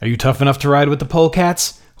Are you tough enough to ride with the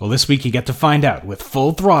polecats? Well, this week you get to find out with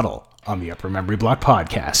Full Throttle on the Upper Memory Block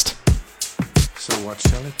podcast. So what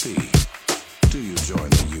shall it be? Do you join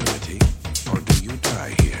the unity, or do you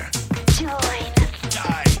die here? Join.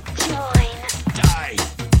 Die! Join. Die!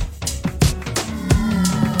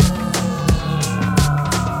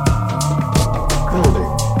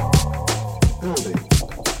 Building.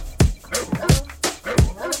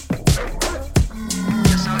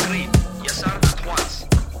 Yes, sir, agreed. Yes, sir, at once.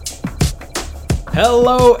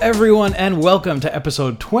 Hello, everyone, and welcome to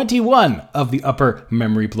episode 21 of the Upper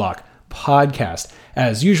Memory Block podcast.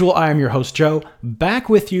 As usual, I am your host, Joe, back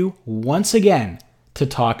with you once again to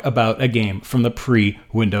talk about a game from the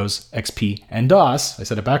pre-Windows XP and DOS, I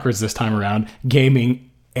said it backwards this time around,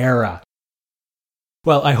 gaming era.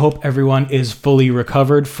 Well, I hope everyone is fully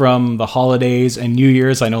recovered from the holidays and New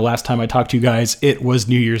Year's. I know last time I talked to you guys, it was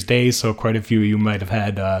New Year's Day, so quite a few of you might have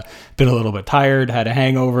had been a little bit tired, had a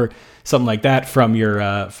hangover, something like that from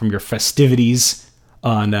your festivities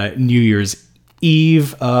on New Year's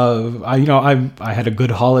Eve. I had a good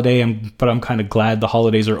holiday, but I'm kind of glad the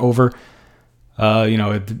holidays are over.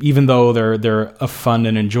 Even though they're a fun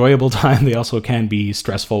and enjoyable time, they also can be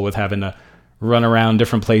stressful with having to run around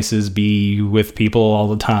different places, be with people all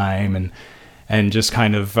the time, and just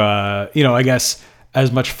kind of, I guess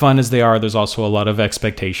as much fun as they are, there's also a lot of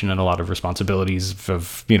expectation and a lot of responsibilities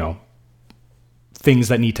of, things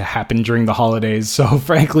that need to happen during the holidays. So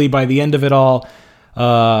frankly, by the end of it all,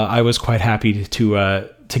 I was quite happy to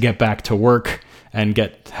get back to work and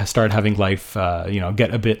start having life,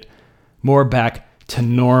 get a bit more back to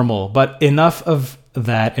normal. But enough of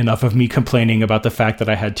me complaining about the fact that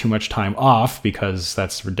I had too much time off, because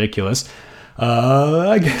that's ridiculous.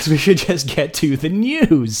 I guess we should just get to the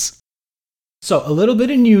news. So a little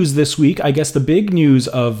bit of news this week. I guess the big news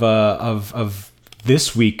of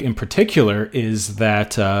this week in particular is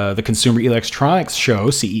that the Consumer Electronics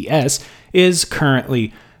Show, CES, is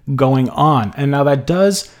currently going on. And now that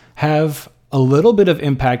does have a little bit of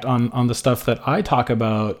impact on the stuff that I talk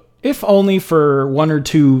about, if only for one or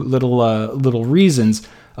two little reasons.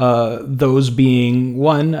 Those being,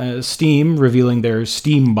 one, Steam revealing their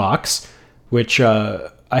Steam box, which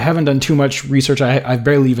I haven't done too much research. I've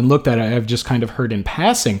barely even looked at it. I've just kind of heard in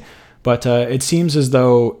passing. But it seems as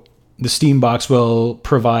though the Steam box will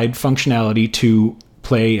provide functionality to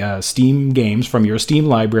play Steam games from your Steam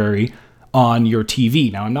library on your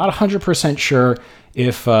TV. Now, I'm not 100% sure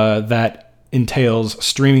if that entails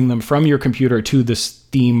streaming them from your computer to the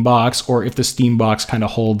Steam box, or if the Steam box kind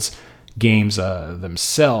of holds games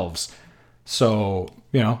themselves. So,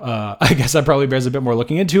 I guess that probably bears a bit more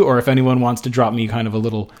looking into, or if anyone wants to drop me kind of a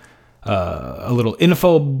little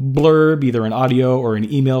info blurb, either in audio or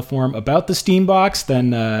in email form about the Steam box,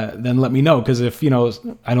 then let me know. Because if, I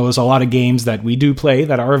know there's a lot of games that we do play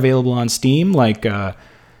that are available on Steam, like,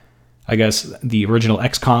 I guess the original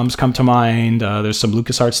XCOMs come to mind. There's some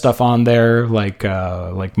LucasArts stuff on there, like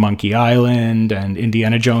Monkey Island and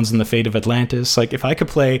Indiana Jones and the Fate of Atlantis. Like, if I could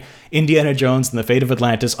play Indiana Jones and the Fate of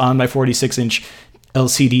Atlantis on my 46-inch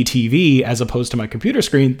LCD TV as opposed to my computer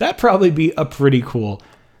screen, that'd probably be a pretty cool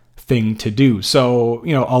thing to do. So,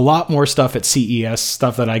 a lot more stuff at CES,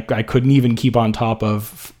 stuff that I couldn't even keep on top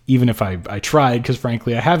of, even if I tried, because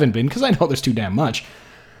frankly I haven't been, because I know there's too damn much.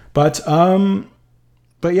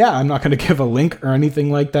 But yeah, I'm not going to give a link or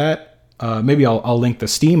anything like that. Maybe I'll link the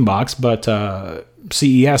Steam box, but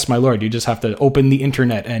CES, my lord, you just have to open the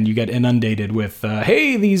internet and you get inundated with,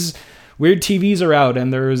 hey, these weird TVs are out,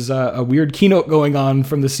 and there's a weird keynote going on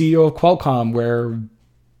from the CEO of Qualcomm where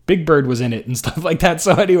Big Bird was in it and stuff like that.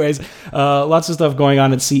 So anyways, lots of stuff going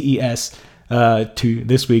on at CES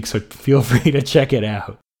this week, so feel free to check it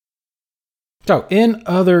out. So, in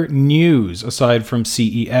other news, aside from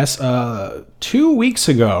CES, 2 weeks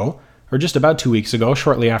ago, or just about 2 weeks ago,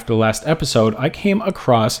 shortly after the last episode, I came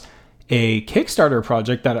across a Kickstarter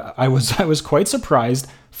project that I was quite surprised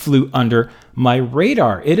flew under my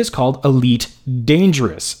radar. It is called Elite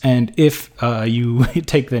Dangerous, and if you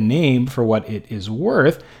take the name for what it is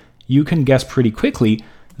worth, you can guess pretty quickly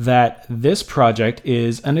that this project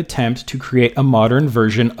is an attempt to create a modern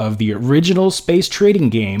version of the original space trading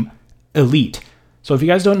game, Elite. So if you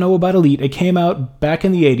guys don't know about Elite, it came out back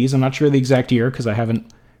in the 80s. I'm not sure the exact year because I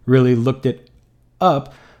haven't really looked it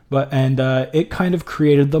up, and it kind of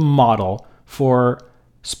created the model for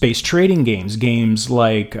space trading games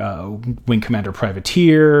like Wing Commander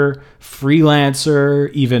Privateer,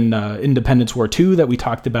 Freelancer, even Independence War 2 that we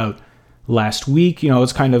talked about last week.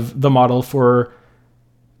 It's kind of the model for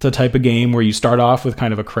the type of game where you start off with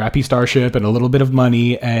kind of a crappy starship and a little bit of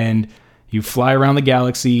money, and you fly around the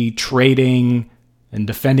galaxy trading and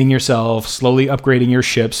defending yourself, slowly upgrading your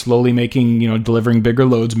ship, slowly making, delivering bigger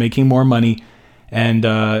loads, making more money, and,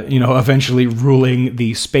 eventually ruling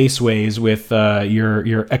the spaceways with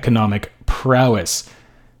your economic prowess.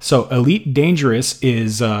 So Elite Dangerous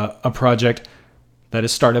is a project that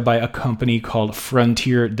is started by a company called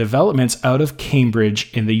Frontier Developments out of Cambridge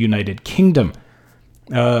in the United Kingdom.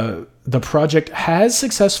 The project has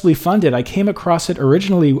successfully funded. I came across it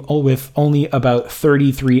originally with only about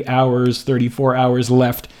 34 hours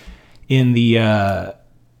left in the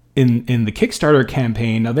in the Kickstarter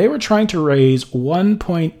campaign. Now they were trying to raise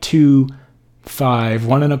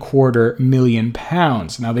 1.25 million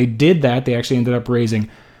pounds. Now they did that. They actually ended up raising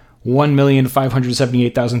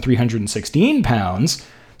 1,578,316 pounds.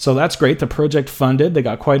 So that's great. The project funded. They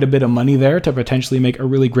got quite a bit of money there to potentially make a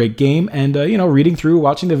really great game. And reading through,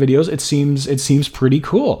 watching the videos, it seems pretty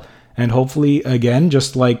cool. And hopefully, again,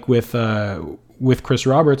 just like with Chris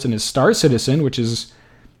Roberts and his Star Citizen, which is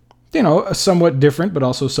somewhat different but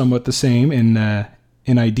also somewhat the same in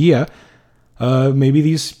idea. Maybe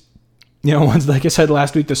these ones, like I said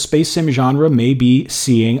last week, the space sim genre may be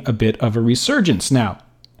seeing a bit of a resurgence now.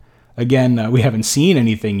 Again, we haven't seen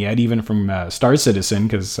anything yet, even from Star Citizen,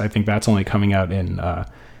 because I think that's only coming out in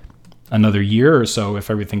another year or so if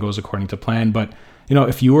everything goes according to plan. But,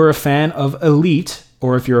 if you are a fan of Elite,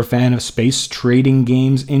 or if you're a fan of space trading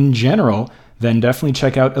games in general, then definitely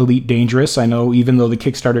check out Elite Dangerous. I know even though the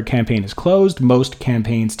Kickstarter campaign is closed, most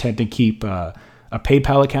campaigns tend to keep a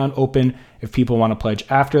PayPal account open if people want to pledge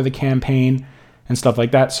after the campaign and stuff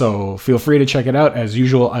like that. So feel free to check it out. As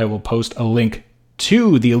usual, I will post a link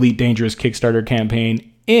to the Elite Dangerous Kickstarter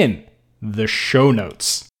campaign in the show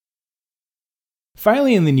notes.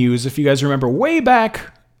 Finally in the news, if you guys remember way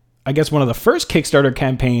back, I guess one of the first Kickstarter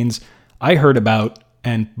campaigns I heard about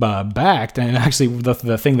and backed, and actually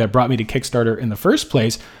the thing that brought me to Kickstarter in the first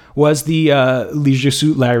place was the Leisure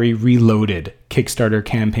Suit Larry Reloaded Kickstarter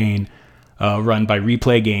campaign run by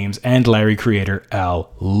Replay Games and Larry creator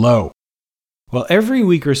Al Lowe. Well, every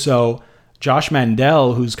week or so, Josh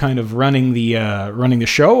Mandel, who's kind of running the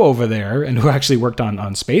show over there, and who actually worked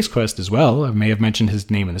on Space Quest as well. I may have mentioned his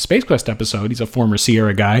name in the Space Quest episode. He's a former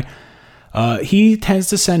Sierra guy. He tends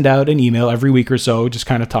to send out an email every week or so, just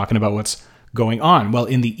kind of talking about what's going on. Well,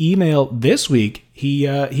 in the email this week, he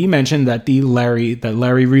mentioned that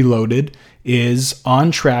Larry Reloaded is on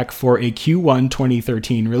track for a Q1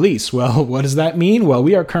 2013 release. Well, what does that mean? Well,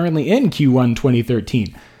 we are currently in Q1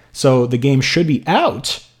 2013, so the game should be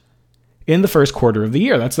out in the first quarter of the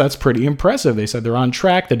year. That's pretty impressive. They said they're on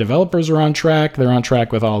track. The developers are on track. They're on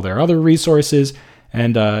track with all their other resources.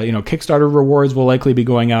 And, Kickstarter rewards will likely be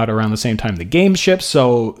going out around the same time the game ships.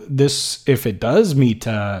 So this, if it does meet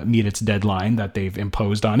its deadline that they've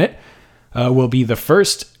imposed on it, will be the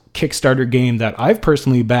first Kickstarter game that I've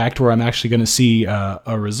personally backed where I'm actually going to see a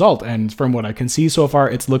result. And from what I can see so far,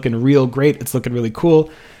 it's looking real great. It's looking really cool.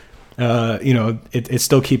 It's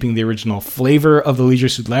still keeping the original flavor of the Leisure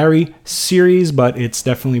Suit Larry series, but it's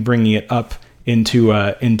definitely bringing it up into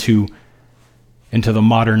the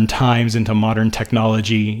modern times, into modern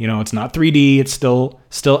technology. It's not 3D, it's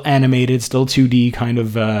still animated, still 2D kind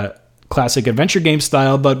of classic adventure game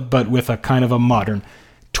style, but with a kind of a modern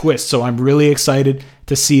twist. So I'm really excited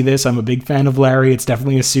to see this. I'm a big fan of Larry. It's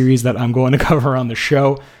definitely a series that I'm going to cover on the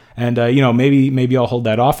show. And, maybe I'll hold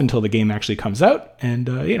that off until the game actually comes out. And,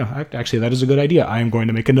 actually, that is a good idea. I am going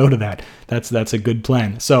to make a note of that. That's a good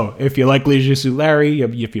plan. So if you like Leisure Suit Larry,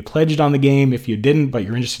 if you pledged on the game, if you didn't, but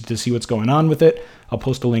you're interested to see what's going on with it, I'll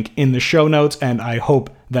post a link in the show notes. And I hope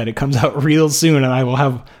that it comes out real soon. And I will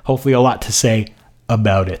have hopefully a lot to say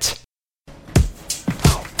about it.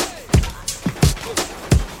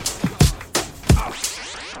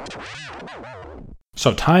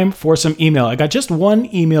 So time for some email. I got just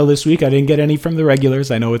one email this week. I didn't get any from the regulars.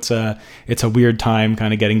 I know it's a weird time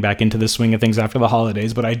kind of getting back into the swing of things after the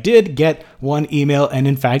holidays, but I did get one email, and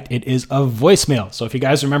in fact, it is a voicemail. So if you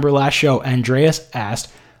guys remember last show, Andreas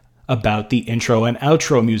asked about the intro and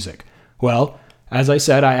outro music. Well, as I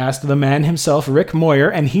said, I asked the man himself, Rick Moyer,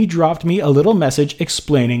 and he dropped me a little message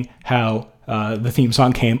explaining how the theme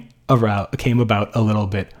song came about a little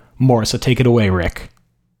bit more. So take it away, Rick.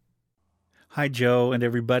 Hi, Joe and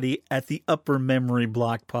everybody at the Upper Memory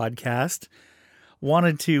Block podcast.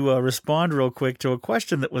 Wanted to respond real quick to a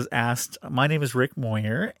question that was asked. My name is Rick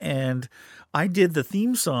Moyer, and I did the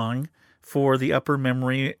theme song for the Upper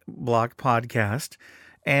Memory Block podcast.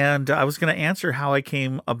 And I was going to answer how I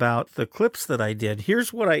came about the clips that I did.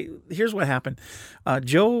 Here's what happened.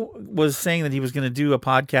 Joe was saying that he was going to do a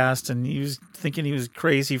podcast, and he was thinking he was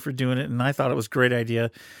crazy for doing it, and I thought it was a great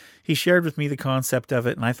idea. He shared with me the concept of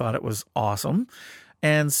it, and I thought it was awesome.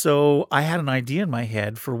 And so I had an idea in my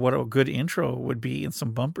head for what a good intro would be and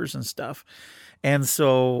some bumpers and stuff. And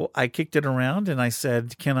so I kicked it around and I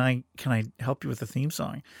said, can I help you with the theme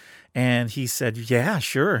song? And he said, yeah,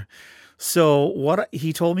 sure. So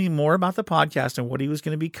he told me more about the podcast and what he was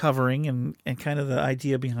going to be covering and kind of the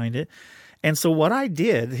idea behind it. And so what I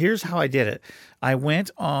did, here's how I did it. I went,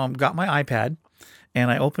 got my iPad and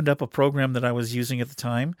I opened up a program that I was using at the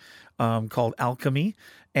time called Alchemy.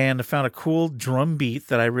 And I found a cool drum beat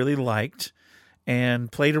that I really liked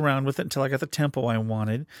and played around with it until I got the tempo I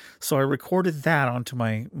wanted. So I recorded that onto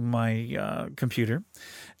my computer.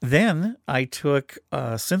 Then I took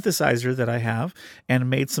a synthesizer that I have and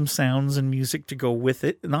made some sounds and music to go with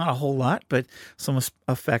it. Not a whole lot, but some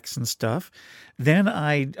effects and stuff. Then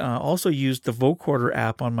I also used the vocoder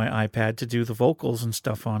app on my iPad to do the vocals and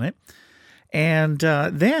stuff on it. And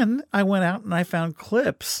then I went out and I found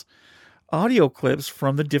audio clips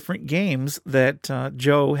from the different games that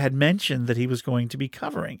Joe had mentioned that he was going to be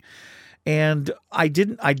covering. And I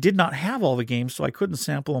did not have all the games, so I couldn't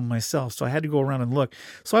sample them myself. So I had to go around and look.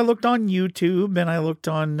 So I looked on YouTube and I looked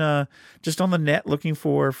on just on the net looking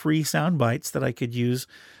for free sound bites that I could use,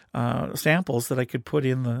 samples that I could put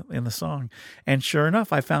in the song. And sure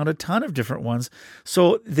enough, I found a ton of different ones.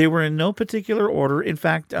 So they were in no particular order. In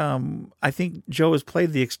fact, I think Joe has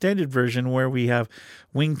played the extended version where we have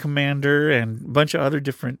Wing Commander and a bunch of other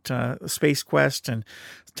different Space Quest and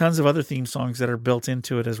tons of other theme songs that are built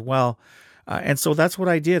into it as well. And so that's what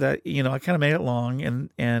I did. I kind of made it long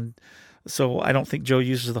and so I don't think Joe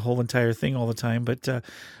uses the whole entire thing all the time, but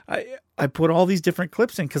I put all these different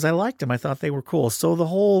clips in because I liked them. I thought they were cool. So the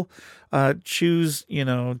whole choose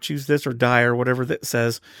this or die or whatever that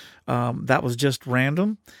says, that was just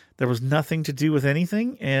random. There was nothing to do with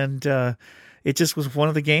anything. And it just was one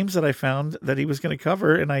of the games that I found that he was going to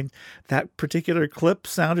cover. And that particular clip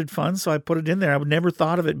sounded fun, so I put it in there. I would never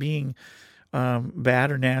thought of it being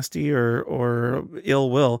bad or nasty or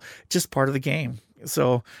ill will, just part of the game.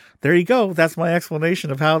 So there you go. That's my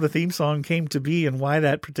explanation of how the theme song came to be and why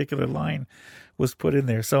that particular line was put in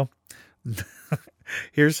there. So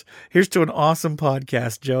here's to an awesome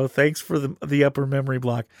podcast, Joe. Thanks for the upper memory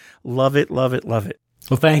block. Love it, love it, love it.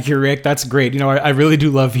 Well, thank you, Rick. That's great. I really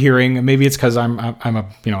do love hearing. Maybe it's because I'm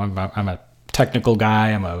a technical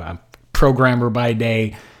guy. I'm a programmer by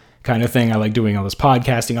day, kind of thing. I like doing all this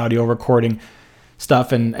podcasting, audio recording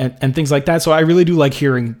stuff, and things like that. So I really do like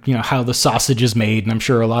hearing how the sausage is made. And I'm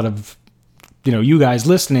sure a lot of you guys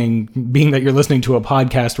listening, being that you're listening to a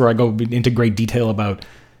podcast where I go into great detail about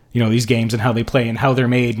these games and how they play and how they're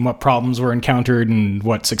made and what problems were encountered and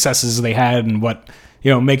what successes they had and what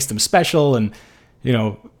makes them special and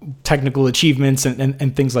technical achievements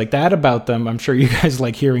and things like that about them. I'm sure you guys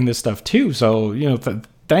like hearing this stuff too. So,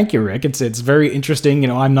 thank you, Rick. It's very interesting.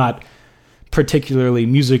 I'm not particularly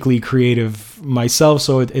musically creative myself,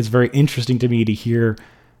 so it's very interesting to me to hear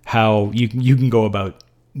how you can go about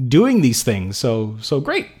doing these things. So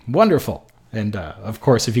great. Wonderful. And, of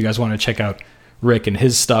course, if you guys want to check out Rick and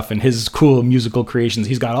his stuff and his cool musical creations,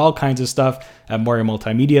 he's got all kinds of stuff at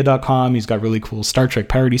MorioMultimedia.com. He's got really cool Star Trek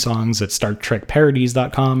parody songs at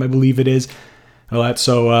StarTrekParodies.com, I believe it is. All that.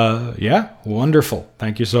 So, yeah, wonderful.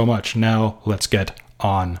 Thank you so much. Now let's get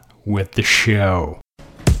on with the show.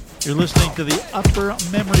 You're listening to the Upper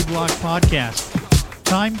Memory Block Podcast.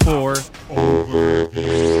 Time for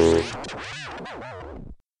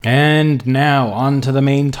And now on to the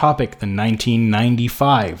main topic, the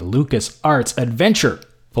 1995 LucasArts adventure,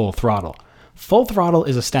 Full Throttle. Full Throttle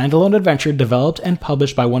is a standalone adventure developed and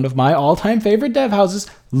published by one of my all-time favorite dev houses,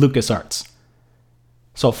 LucasArts.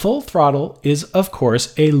 So Full Throttle is, of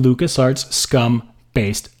course, a LucasArts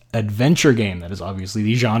Scum-based adventure game. That is obviously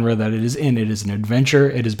the genre that it is in. It is an adventure.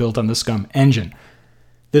 It is built on the Scum engine.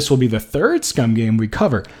 This will be the third Scum game we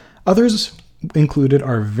cover. Others included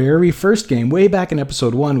our very first game way back in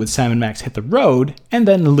episode 1 with Sam and Max Hit the Road, and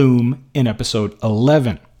then Loom in episode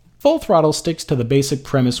 11. Full Throttle sticks to the basic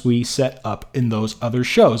premise we set up in those other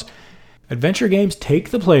shows. Adventure games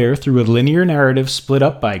take the player through a linear narrative split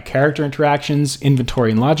up by character interactions,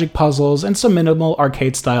 inventory and logic puzzles, and some minimal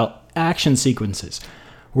arcade-style action sequences.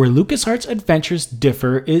 Where LucasArts adventures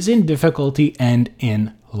differ is in difficulty and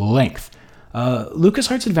in length.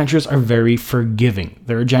 LucasArts adventures are very forgiving.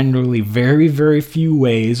 There are generally very, very few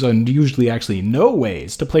ways, and usually actually no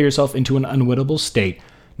ways, to play yourself into an unwinnable state,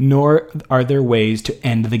 nor are there ways to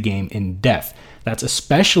end the game in death. That's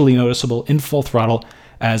especially noticeable in Full Throttle,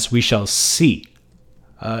 as we shall see.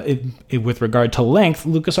 With regard to length,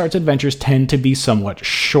 LucasArts adventures tend to be somewhat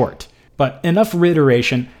short. But enough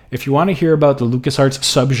reiteration, If you want to hear about the LucasArts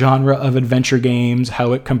subgenre of adventure games,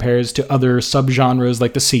 how it compares to other subgenres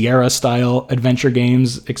like the Sierra-style adventure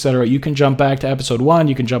games, etc., you can jump back to episode 1,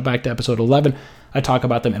 you can jump back to episode 11. I talk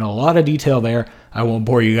about them in a lot of detail there. I won't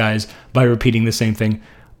bore you guys by repeating the same thing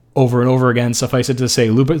over and over again. Suffice it to say,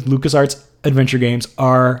 LucasArts adventure games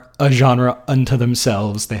are a genre unto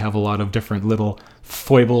themselves. They have a lot of different little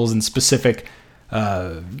foibles and specific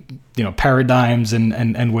paradigms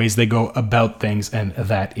and ways they go about things, and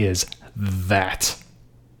that is that.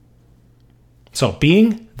 So,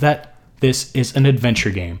 being that this is an adventure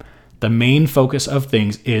game, the main focus of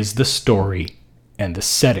things is the story and the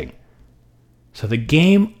setting. So the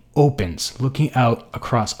game opens looking out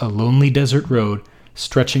across a lonely desert road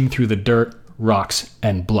stretching through the dirt, rocks,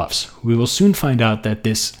 and bluffs. We will soon find out that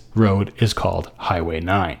this road is called Highway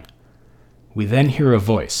 9. We then hear a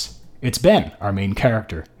voice. It's Ben, our main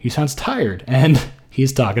character. He sounds tired, and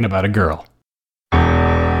he's talking about a girl.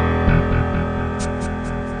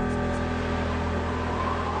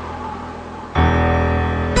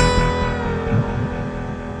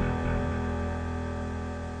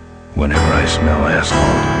 Whenever I smell asphalt,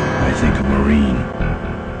 I think of Marine.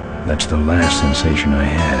 That's the last sensation I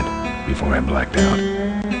had before I blacked out.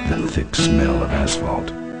 The thick smell of asphalt.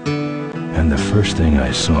 And the first thing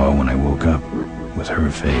I saw when I woke up was her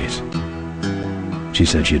face. She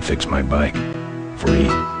said she'd fix my bike. Free.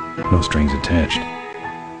 No strings attached.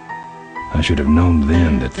 I should have known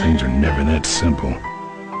then that things are never that simple.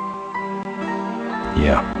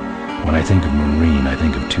 Yeah, when I think of Marine, I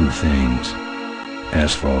think of two things.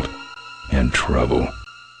 Asphalt and trouble.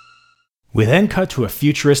 We then cut to a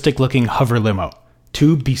futuristic-looking hover limo.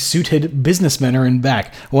 Two besuited businessmen are in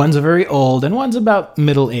back. One's very old and one's about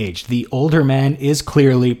middle-aged. The older man is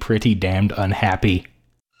clearly pretty damned unhappy.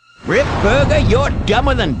 Rip Burger, you're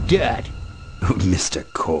dumber than dirt. Mr.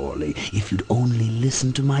 Corley, if you'd only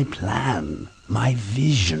listen to my plan, my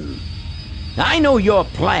vision. I know your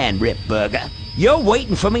plan, Rip Burger. You're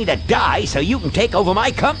waiting for me to die so you can take over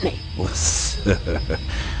my company. Oh, sir,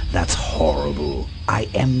 that's horrible. I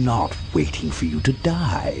am not waiting for you to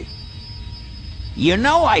die. You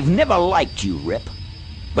know I've never liked you, Rip.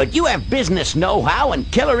 But you have business know-how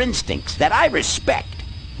and killer instincts that I respect.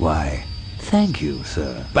 Why, thank you,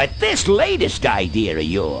 sir. But this latest idea of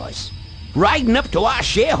yours, riding up to our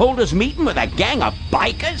shareholders' meeting with a gang of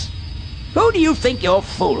bikers? Who do you think you're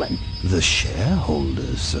fooling? The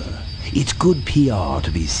shareholders, sir. It's good PR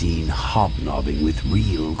to be seen hobnobbing with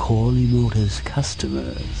real Corley Motors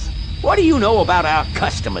customers. What do you know about our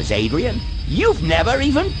customers, Adrian? You've never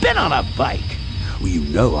even been on a bike. Well, you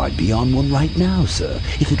know I'd be on one right now, sir,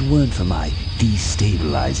 if it weren't for my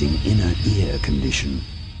destabilizing inner ear condition.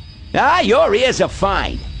 Ah, your ears are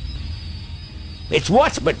fine. It's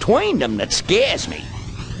what's between them that scares me.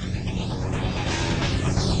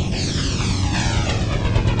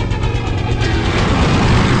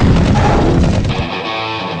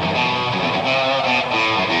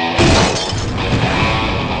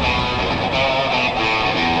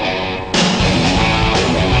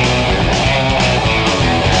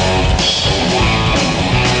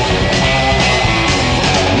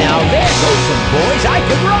 Boys I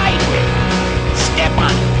could ride with. Step on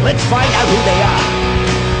it. Let's find out who they are.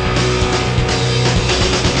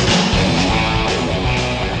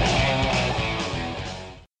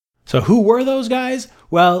 So who were those guys?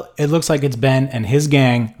 Well, it looks like it's Ben and his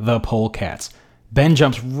gang, the Polecats. Ben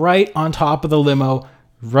jumps right on top of the limo,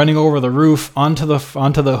 running over the roof onto the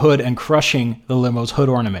hood and crushing the limo's hood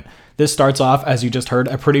ornament. This starts off, as you just heard,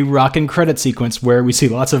 a pretty rockin' credit sequence where we see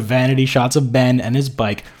lots of vanity shots of Ben and his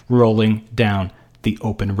bike rolling down the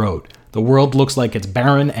open road. The world looks like it's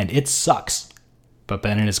barren and it sucks, but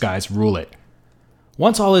Ben and his guys rule it.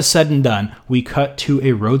 Once all is said and done, we cut to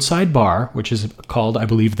a roadside bar, which is called, I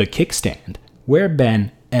believe, the Kickstand, where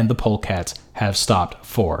Ben and the Polecats have stopped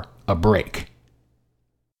for a break.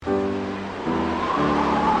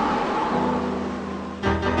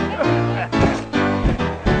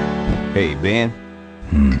 Hey, Ben.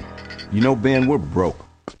 You know, Ben, we're broke.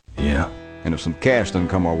 Yeah? And if some cash doesn't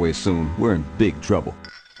come our way soon, we're in big trouble.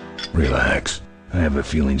 Relax. I have a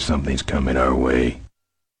feeling something's coming our way.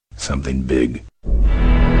 Something big.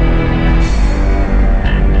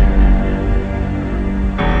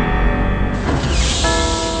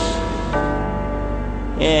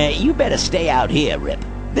 You better stay out here, Rip.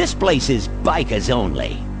 This place is bikers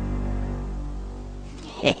only.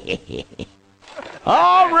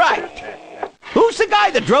 All right. Who's the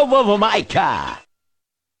guy that drove over my car?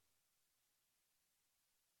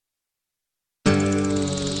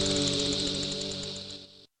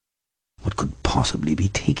 What could possibly be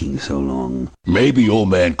taking so long? Maybe old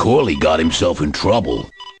man Corley got himself in trouble.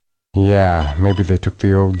 Yeah, maybe they took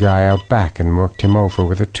the old guy out back and worked him over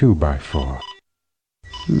with a 2x4.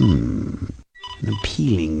 An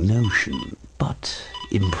appealing notion, but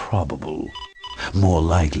improbable. More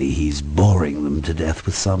likely he's boring them to death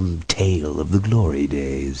with some tale of the glory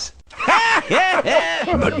days.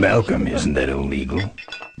 But Malcolm, isn't that illegal?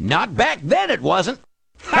 Not back then it wasn't.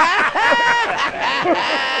 So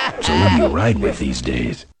who do you ride with these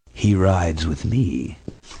days? He rides with me.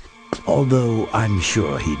 Although I'm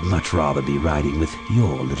sure he'd much rather be riding with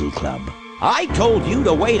your little club. I told you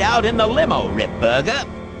to wait out in the limo, Ripburger.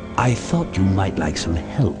 I thought you might like some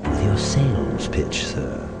help with your sales pitch,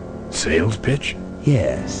 sir. Sales pitch?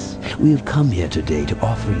 Yes. We've come here today to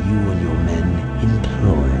offer you and your men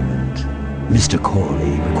employment. Mr.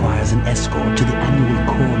 Corley requires an escort to the annual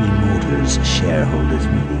Corley Motors shareholders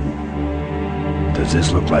meeting. Does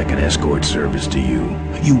this look like an escort service to you?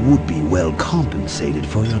 You would be well compensated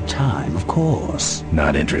for your time, of course.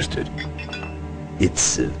 Not interested.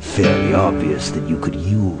 It's fairly obvious that you could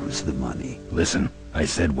use the money. Listen, I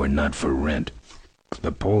said we're not for rent.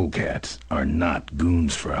 The polecats are not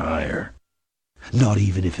goons for hire. Not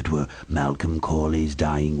even if it were Malcolm Corley's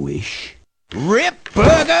dying wish?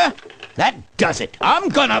 Ripburger! That does it. I'm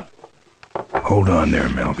gonna... Hold on there,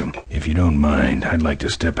 Malcolm. If you don't mind, I'd like to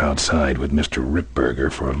step outside with Mr. Ripburger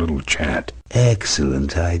for a little chat.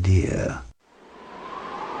 Excellent idea.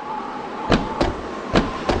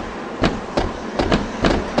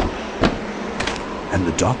 And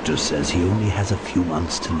the doctor says he only has a few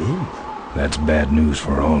months to live. That's bad news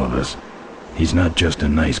for all of us. He's not just a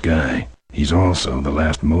nice guy. He's also the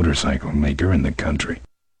last motorcycle maker in the country.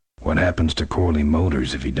 What happens to Corley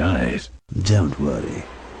Motors if he dies? Don't worry.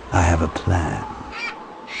 I have a plan.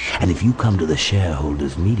 And if you come to the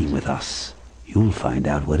shareholders' meeting with us, you'll find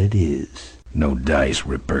out what it is. No dice,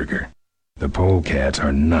 Ripburger. The polecats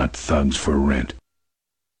are not thugs for rent.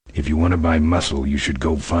 If you want to buy muscle, you should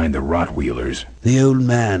go find the Rottweilers. The old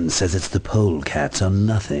man says it's the polecats or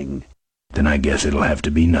nothing. Then I guess it'll have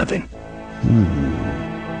to be nothing.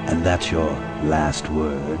 And that's your last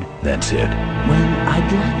word? That's it. Well,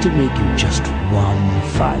 I'd like to make you just one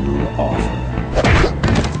final offer.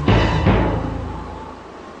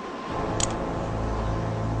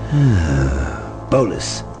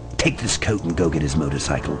 Bolus, take this coat and go get his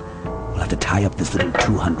motorcycle. We'll have to tie up this little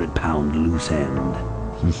 200-pound loose end.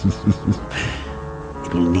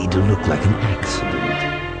 It'll need to look like an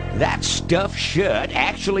accident. That stuffed shirt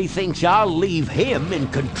actually thinks I'll leave him in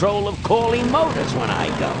control of Corley Motors when I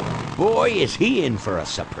go. Boy, is he in for a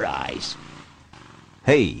surprise.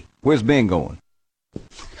 Hey, where's Ben going?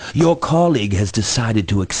 Your colleague has decided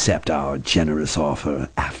to accept our generous offer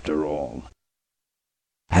after all.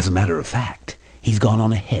 As a matter of fact, he's gone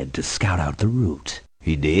on ahead to scout out the route.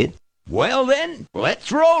 He did? Well then,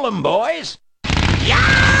 let's roll 'em, boys.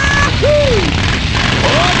 Yahoo!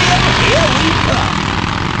 Cornell, here we come.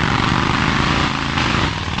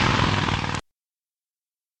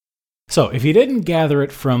 So, if you didn't gather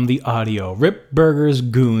it from the audio, Ripburger's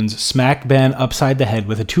goons smack Ben upside the head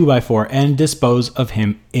with a 2x4 and dispose of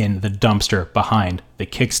him in the dumpster behind the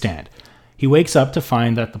kickstand. He wakes up to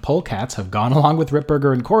find that the polecats have gone along with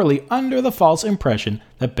Ripburger and Corley under the false impression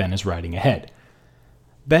that Ben is riding ahead.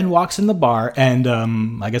 Ben walks in the bar and,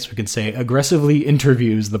 I guess we could say, aggressively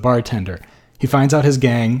interviews the bartender. He finds out his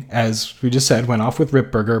gang, as we just said, went off with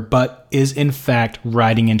Ripburger, but is in fact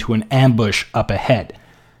riding into an ambush up ahead.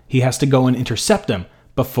 He has to go and intercept them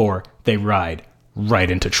before they ride right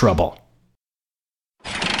into trouble.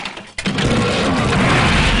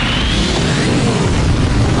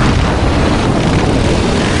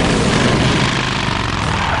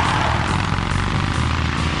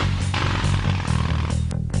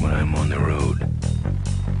 When I'm on the road,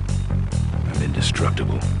 I'm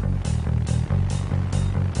indestructible.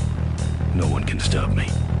 No one can stop me.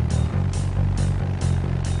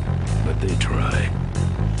 But they try.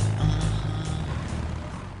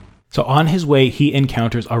 So on his way, he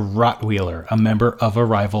encounters a Rottweiler, a member of a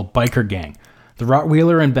rival biker gang. The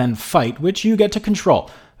Rottweiler and Ben fight, which you get to control.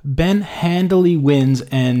 Ben handily wins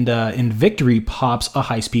and in victory pops a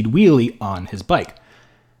high-speed wheelie on his bike.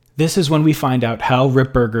 This is when we find out how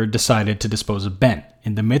Ripburger decided to dispose of Ben.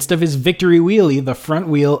 In the midst of his victory wheelie, the front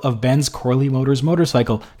wheel of Ben's Corley Motors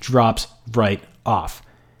motorcycle drops right off.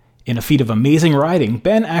 In a feat of amazing riding,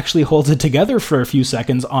 Ben actually holds it together for a few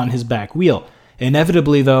seconds on his back wheel.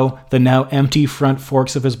 Inevitably, though, the now empty front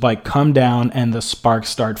forks of his bike come down and the sparks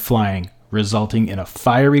start flying, resulting in a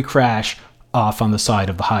fiery crash off on the side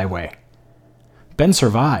of the highway. Ben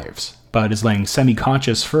survives, but is laying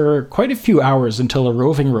semi-conscious for quite a few hours until a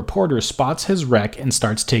roving reporter spots his wreck and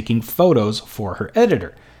starts taking photos for her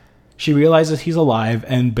editor. She realizes he's alive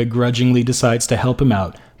and begrudgingly decides to help him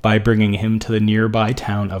out by bringing him to the nearby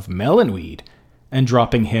town of Melonweed and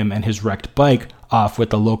dropping him and his wrecked bike off with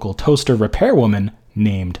the local toaster repairwoman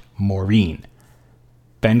named Maureen.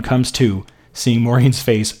 Ben comes to, seeing Maureen's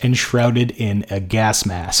face enshrouded in a gas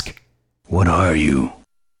mask. What are you?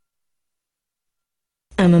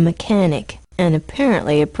 I'm a mechanic, and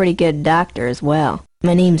apparently a pretty good doctor as well.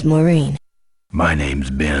 My name's Maureen. My name's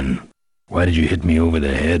Ben. Why did you hit me over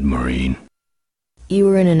the head, Maureen? You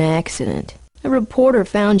were in an accident. A reporter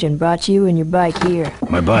found you and brought you and your bike here.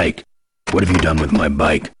 My bike? What have you done with my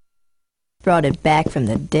bike? Brought it back from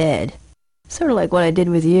the dead. Sort of like what I did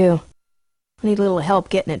with you. I need a little help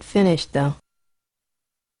getting it finished, though.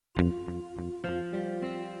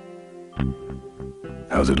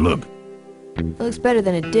 How's it look? It looks better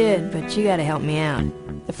than it did, but you gotta help me out.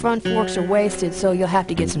 The front forks are wasted, so you'll have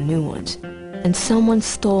to get some new ones. And someone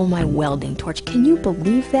stole my welding torch. Can you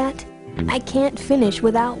believe that? I can't finish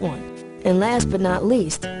without one. And last but not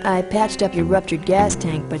least, I patched up your ruptured gas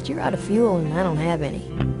tank, but you're out of fuel and I don't have any.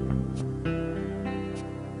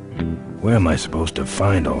 Where am I supposed to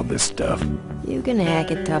find all this stuff? You can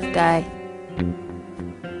hack it, tough guy.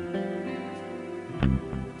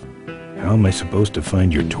 How am I supposed to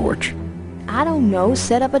find your torch? I don't know,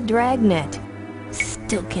 set up a dragnet.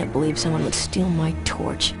 Still can't believe someone would steal my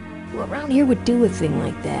torch. Who around here would do a thing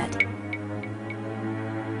like that?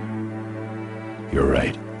 You're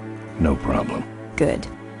right. No problem. Good.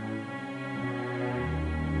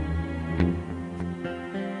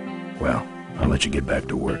 Well, I'll let you get back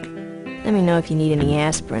to work. Let me know if you need any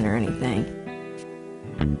aspirin or anything.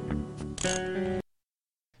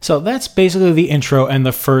 So that's basically the intro and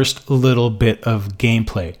the first little bit of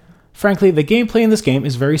gameplay. Frankly, the gameplay in this game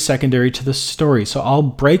is very secondary to the story, so I'll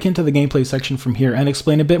break into the gameplay section from here and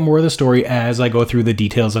explain a bit more of the story as I go through the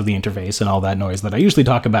details of the interface and all that noise that I usually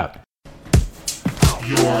talk about.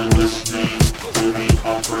 You are listening to the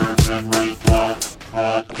Upper Memory Block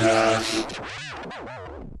Podcast.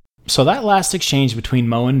 So that last exchange between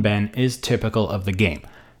Mo and Ben is typical of the game.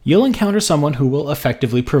 You'll encounter someone who will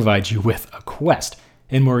effectively provide you with a quest.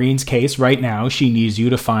 In Maureen's case, right now, she needs you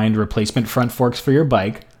to find replacement front forks for your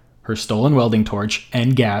bike, her stolen welding torch,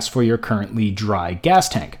 and gas for your currently dry gas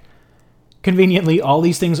tank. Conveniently, all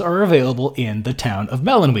these things are available in the town of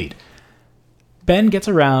Melonweed. Ben gets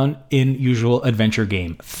around in usual adventure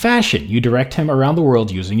game fashion. You direct him around the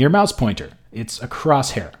world using your mouse pointer. It's a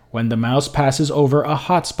crosshair. When the mouse passes over a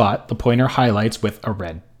hotspot, the pointer highlights with a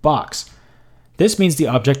red box. This means the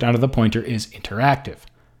object under the pointer is interactive.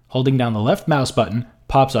 Holding down the left mouse button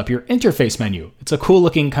pops up your interface menu. It's a cool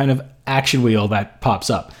looking kind of action wheel that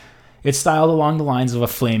pops up. It's styled along the lines of a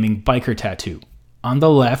flaming biker tattoo. On the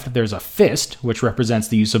left, there's a fist, which represents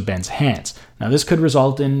the use of Ben's hands. Now, this could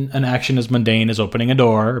result in an action as mundane as opening a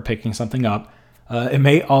door or picking something up. It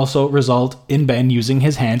may also result in Ben using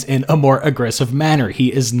his hands in a more aggressive manner.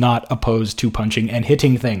 He is not opposed to punching and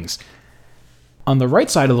hitting things. On the right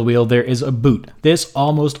side of the wheel, there is a boot. This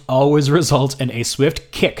almost always results in a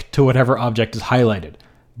swift kick to whatever object is highlighted.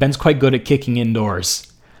 Ben's quite good at kicking indoors.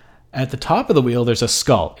 At the top of the wheel, there's a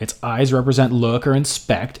skull. Its eyes represent look or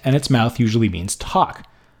inspect, and its mouth usually means talk.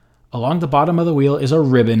 Along the bottom of the wheel is a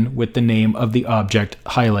ribbon with the name of the object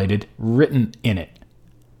highlighted written in it.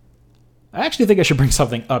 I actually think I should bring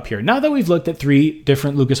something up here. Now that we've looked at 3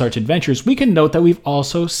 different LucasArts adventures, we can note that we've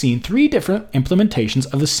also seen 3 different implementations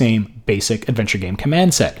of the same basic adventure game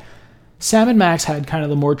command set. Sam and Max had kind of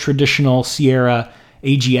the more traditional Sierra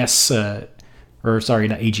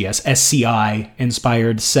SCI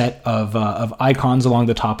inspired set of icons along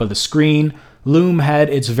the top of the screen. Loom had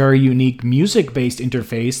its very unique music-based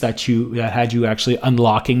interface that had you actually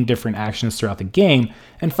unlocking different actions throughout the game.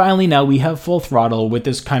 And finally, now we have Full Throttle with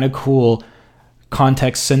this kind of cool,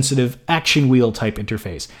 context-sensitive action wheel type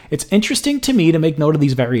interface. It's interesting to me to make note of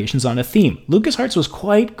these variations on a theme. LucasArts was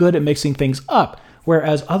quite good at mixing things up,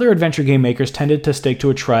 whereas other adventure game makers tended to stick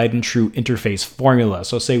to a tried-and-true interface formula.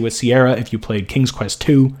 So say with Sierra, if you played King's Quest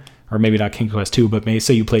II, or maybe not King's Quest II, but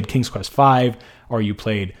say you played King's Quest V, or you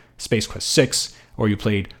played Space Quest VI, or you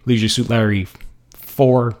played Leisure Suit Larry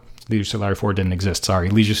 4. Leisure Suit Larry 4 didn't exist,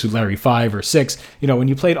 sorry. Leisure Suit Larry 5 or 6. When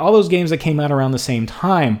you played all those games that came out around the same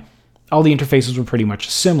time, all the interfaces were pretty much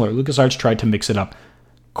similar. LucasArts tried to mix it up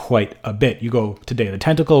quite a bit. You go to Day of the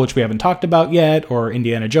Tentacle, which we haven't talked about yet, or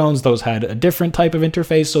Indiana Jones, those had a different type of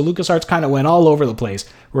interface, so LucasArts kind of went all over the place,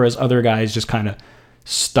 whereas other guys just kind of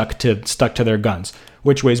stuck to their guns.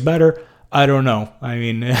 Which way's better? I don't know. I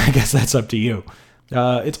mean, I guess that's up to you.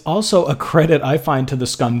 It's also a credit, I find, to the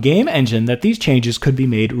Scum game engine that these changes could be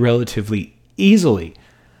made relatively easily.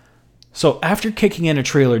 So after kicking in a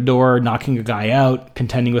trailer door, knocking a guy out,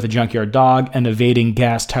 contending with a junkyard dog, and evading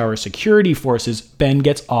gas tower security forces, Ben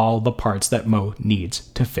gets all the parts that Mo needs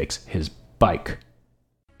to fix his bike.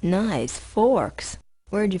 Nice forks.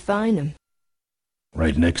 Where'd you find them?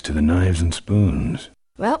 Right next to the knives and spoons.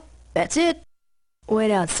 Well, that's it.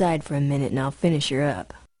 Wait outside for a minute and I'll finish her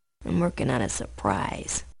up. I'm working on a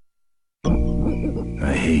surprise.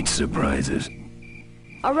 I hate surprises.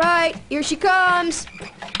 All right, here she comes.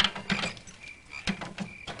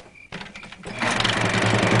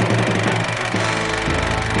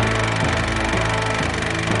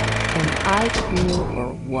 Am I cool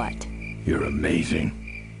or what? You're amazing.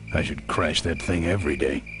 I should crash that thing every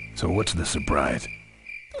day. So what's the surprise?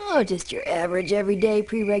 Oh, just your average everyday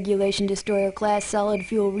pre-regulation destroyer class solid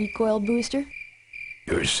fuel recoil booster.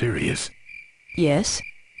 You're serious? Yes.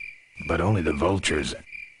 But only the vultures.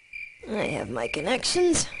 I have my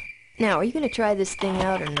connections. Now, are you going to try this thing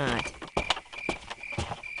out or not?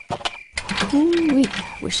 Ooh-wee.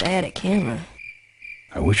 Wish I had a camera.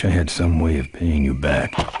 I wish I had some way of paying you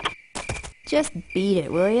back. Just beat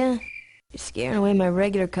it, will ya? You're scaring away my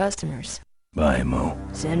regular customers. Bye, Mo.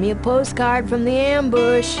 Send me a postcard from the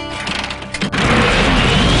ambush.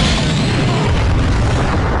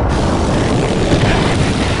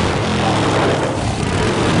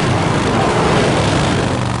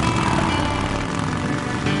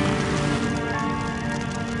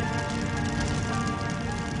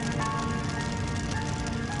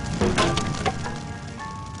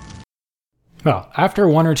 Well, after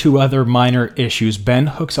one or two other minor issues, Ben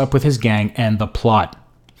hooks up with his gang and the plot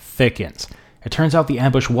thickens. It turns out the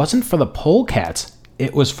ambush wasn't for the polecats,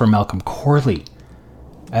 it was for Malcolm Corley.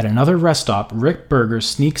 At another rest stop, Rick Berger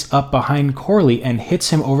sneaks up behind Corley and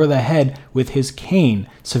hits him over the head with his cane,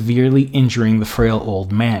 severely injuring the frail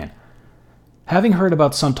old man. Having heard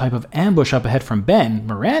about some type of ambush up ahead from Ben,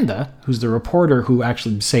 Miranda, who's the reporter who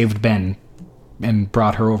actually saved Ben and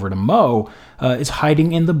brought her over to Mo, is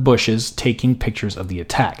hiding in the bushes taking pictures of the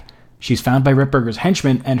attack. She's found by Rip Berger's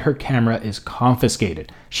henchmen and her camera is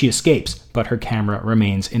confiscated. She escapes, but her camera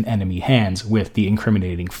remains in enemy hands with the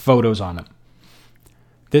incriminating photos on them.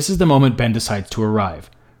 This is the moment Ben decides to arrive.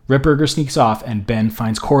 Rip Berger sneaks off and Ben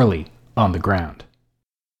finds Corley on the ground.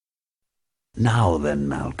 Now then,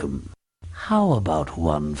 Malcolm, how about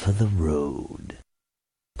one for the road?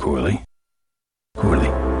 Corley? Corley?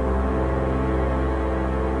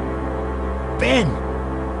 Ben!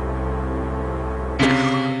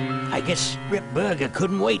 I guess Rip Berger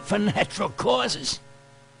couldn't wait for natural causes.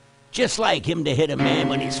 Just like him to hit a man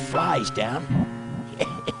when his fly's down.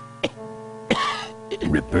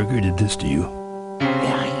 Rip Berger did this to you?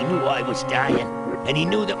 Yeah, he knew I was dying, and he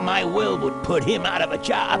knew that my will would put him out of a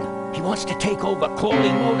job. He wants to take over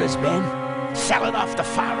Corley Motors, Ben. Sell it off to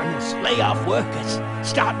foreigners, lay off workers,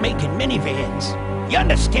 start making minivans. You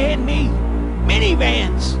understand me?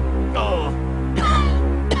 Minivans! Oh.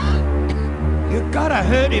 You gotta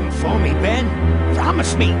hurt him for me, Ben.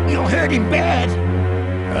 Promise me you'll hurt him bad.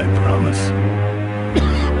 I promise.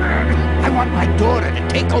 I want my daughter to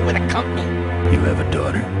take over the company. You have a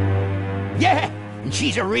daughter? Yeah, and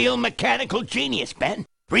she's a real mechanical genius, Ben.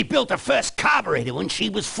 Rebuilt her first carburetor when she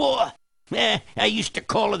was 4. I used to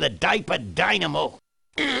call her the diaper dynamo.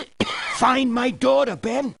 Find my daughter,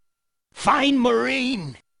 Ben. Find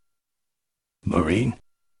Maureen. Maureen?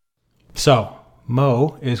 So,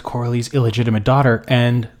 Mo is Corley's illegitimate daughter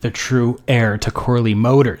and the true heir to Corley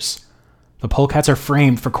Motors. The polecats are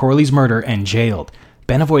framed for Corley's murder and jailed.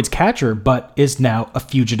 Ben avoids capture, but is now a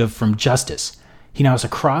fugitive from justice. He now has to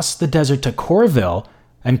cross the desert to Corville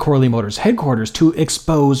and Corley Motors headquarters to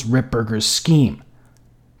expose Rip Berger's scheme.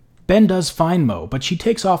 Ben does find Mo, but she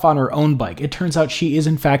takes off on her own bike. It turns out she is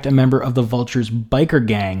in fact a member of the Vulture's biker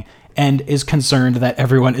gang and is concerned that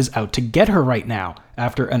everyone is out to get her right now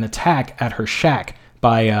after an attack at her shack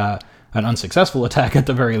by an unsuccessful attack at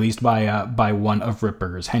the very least by one of Rip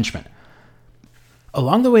Berger's henchmen.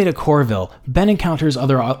 Along the way to Corville, Ben encounters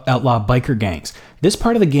other outlaw biker gangs. This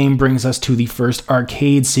part of the game brings us to the first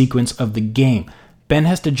arcade sequence of the game. Ben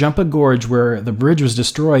has to jump a gorge where the bridge was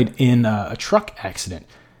destroyed in a truck accident.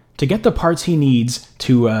 To get the parts he needs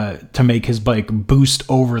to make his bike boost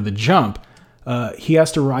over the jump, he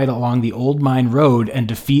has to ride along the old mine road and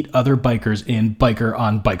defeat other bikers in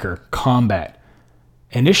biker-on-biker combat.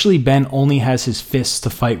 Initially, Ben only has his fists to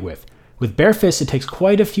fight with. With bare fists, it takes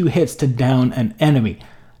quite a few hits to down an enemy.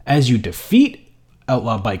 As you defeat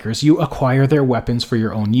outlaw bikers, you acquire their weapons for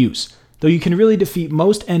your own use. Though you can really defeat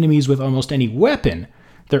most enemies with almost any weapon,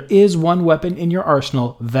 there is one weapon in your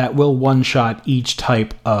arsenal that will one-shot each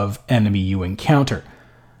type of enemy you encounter.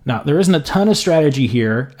 Now, there isn't a ton of strategy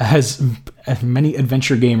here, as many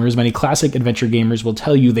classic adventure gamers will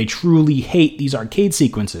tell you they truly hate these arcade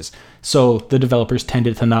sequences, so the developers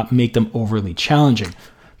tended to not make them overly challenging.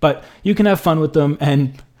 But you can have fun with them,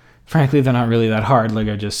 and frankly, they're not really that hard, like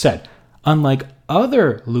I just said. Unlike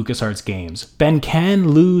other LucasArts games, Ben can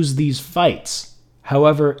lose these fights.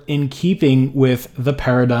 However, in keeping with the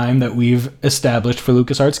paradigm that we've established for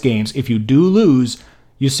LucasArts games, if you do lose,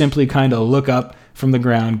 you simply kind of look up from the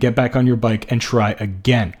ground, get back on your bike, and try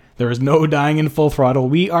again. There is no dying in Full Throttle.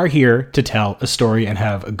 We are here to tell a story and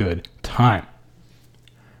have a good time.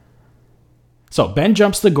 So Ben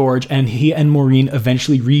jumps the gorge, and he and Maureen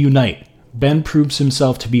eventually reunite. Ben proves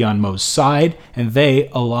himself to be on Moe's side, and they,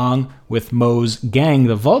 along with Moe's gang,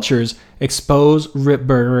 the Vultures, expose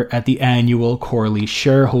Ripburger at the annual Corley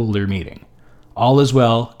shareholder meeting. All is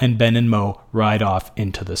well, and Ben and Moe ride off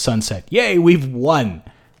into the sunset. Yay, we've won!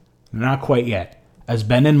 Not quite yet. As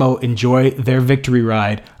Ben and Moe enjoy their victory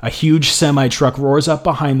ride, a huge semi-truck roars up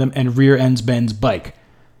behind them and rear-ends Ben's bike.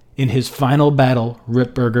 In his final battle,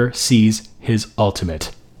 Ripburger sees his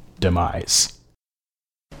ultimate demise.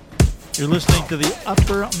 You're listening to the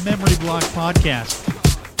Upper Memory Block Podcast.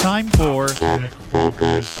 Time for...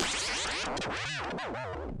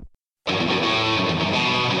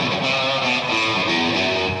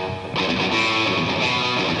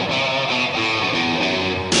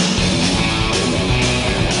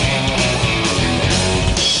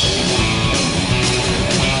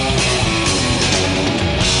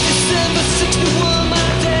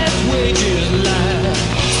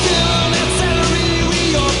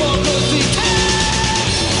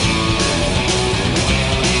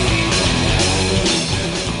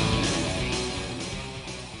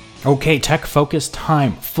 Okay, tech-focused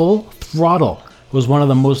time. Full Throttle was one of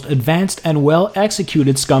the most advanced and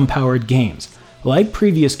well-executed scum-powered games. Like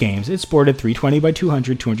previous games, it sported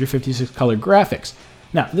 320x200, 256 color graphics.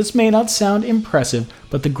 Now, this may not sound impressive,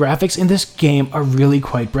 but the graphics in this game are really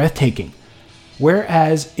quite breathtaking.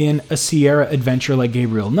 Whereas in a Sierra adventure like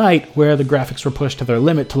Gabriel Knight, where the graphics were pushed to their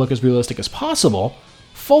limit to look as realistic as possible,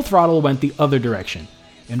 Full Throttle went the other direction.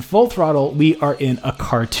 In Full Throttle, we are in a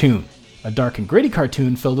cartoon. A dark and gritty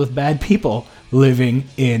cartoon filled with bad people living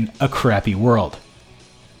in a crappy world.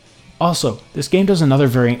 Also, this game does another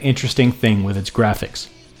very interesting thing with its graphics.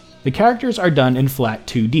 The characters are done in flat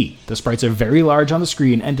 2D. The sprites are very large on the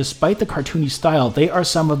screen, and despite the cartoony style, they are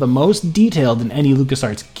some of the most detailed in any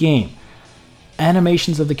LucasArts game.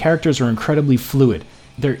 Animations of the characters are incredibly fluid.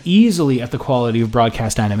 They're easily at the quality of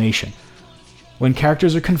broadcast animation. When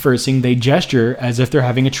characters are conversing, they gesture as if they're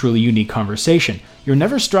having a truly unique conversation. You're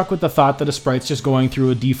never struck with the thought that a sprite's just going through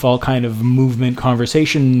a default kind of movement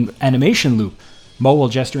conversation animation loop. Moe will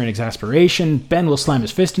gesture in exasperation, Ben will slam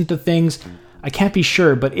his fist into things. I can't be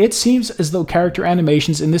sure, but it seems as though character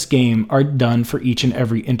animations in this game are done for each and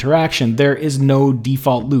every interaction. There is no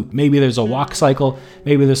default loop. Maybe there's a walk cycle,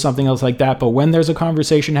 maybe there's something else like that, but when there's a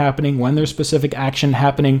conversation happening, when there's specific action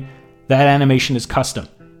happening, that animation is custom.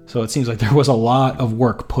 So it seems like there was a lot of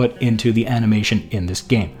work put into the animation in this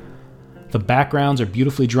game. The backgrounds are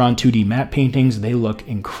beautifully drawn 2D matte paintings. They look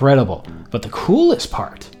incredible. But the coolest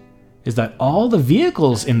part is that all the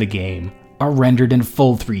vehicles in the game are rendered in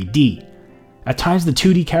full 3D. At times, the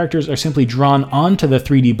 2D characters are simply drawn onto the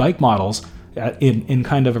 3D bike models in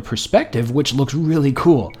kind of a perspective, which looks really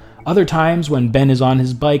cool. Other times, when Ben is on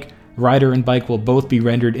his bike, rider and bike will both be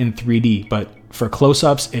rendered in 3D, but for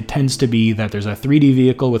close-ups, it tends to be that there's a 3D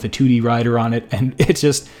vehicle with a 2D rider on it, and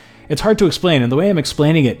it's hard to explain, and the way I'm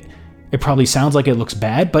explaining it, it probably sounds like it looks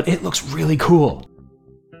bad, but it looks really cool.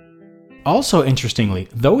 Also interestingly,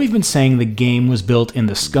 though we've been saying the game was built in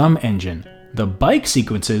the Scum engine, the bike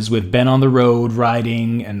sequences with Ben on the road,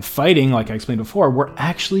 riding, and fighting, like I explained before, were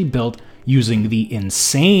actually built using the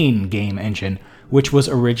Insane game engine, which was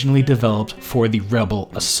originally developed for the Rebel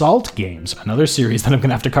Assault games, another series that I'm going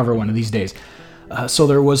to have to cover one of these days. So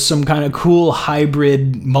there was some kind of cool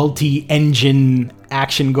hybrid multi-engine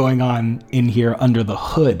action going on in here under the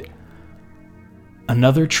hood.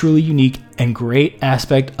 Another truly unique and great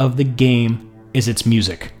aspect of the game is its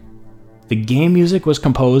music. The game music was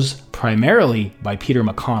composed primarily by Peter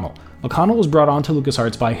McConnell. McConnell was brought on to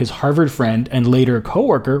LucasArts by his Harvard friend and later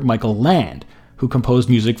co-worker Michael Land, who composed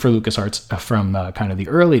music for LucasArts from kind of the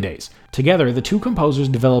early days. Together, the two composers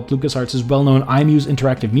developed LucasArts' well-known iMuse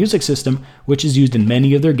interactive music system, which is used in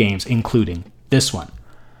many of their games, including this one.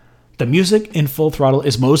 The music in Full Throttle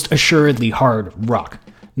is most assuredly hard rock.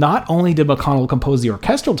 Not only did McConnell compose the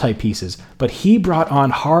orchestral type pieces, but he brought on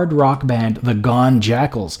hard rock band the Gone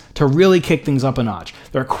Jackals to really kick things up a notch.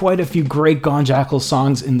 There are quite a few great Gone Jackals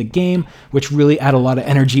songs in the game, which really add a lot of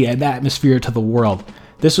energy and atmosphere to the world.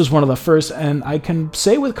 This was one of the first, and I can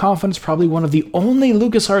say with confidence, probably one of the only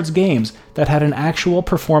LucasArts games that had an actual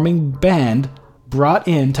performing band brought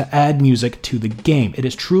in to add music to the game. It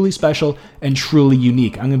is truly special and truly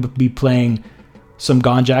unique. I'm going to be playing some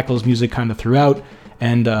Gone Jackals music kind of throughout,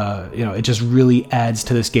 and it just really adds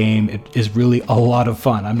to this game. It is really a lot of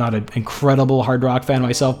fun. I'm not an incredible hard rock fan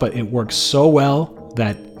myself, but it works so well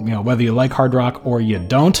that, whether you like hard rock or you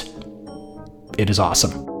don't, it is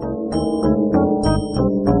awesome.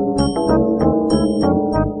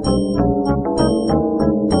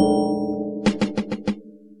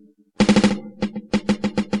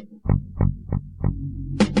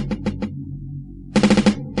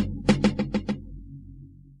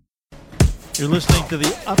 You're listening to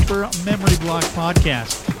the Upper Memory Block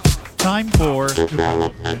Podcast. Time for...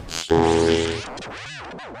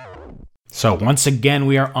 So once again,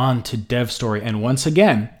 we are on to Dev Story, and once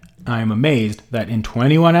again, I am amazed that in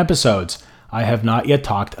 21 episodes, I have not yet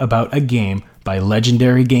talked about a game by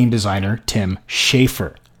legendary game designer Tim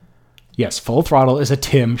Schafer. Yes, Full Throttle is a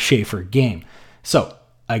Tim Schafer game. So,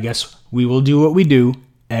 I guess we will do what we do,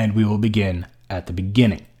 and we will begin at the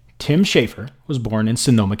beginning. Tim Schafer was born in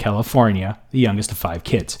Sonoma, California, the youngest of 5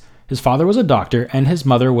 kids. His father was a doctor, and his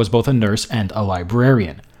mother was both a nurse and a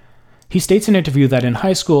librarian. He states in an interview that in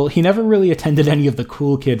high school, he never really attended any of the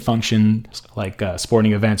cool kid functions like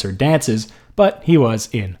sporting events or dances, but he was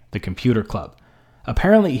in the computer club.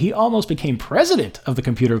 Apparently, he almost became president of the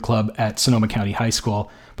computer club at Sonoma County High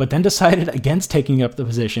School, but then decided against taking up the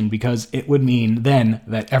position because it would mean then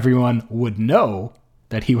that everyone would know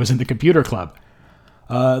that he was in the computer club.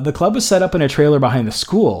 The club was set up in a trailer behind the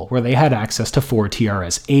school where they had access to 4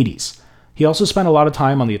 TRS-80s. He also spent a lot of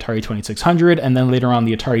time on the Atari 2600 and then later on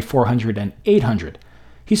the Atari 400 and 800.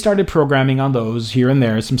 He started programming on those here and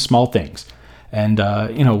there, some small things. And,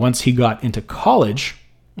 once he got into college,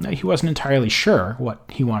 he wasn't entirely sure what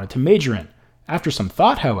he wanted to major in. After some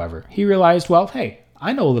thought, however, he realized, well, hey,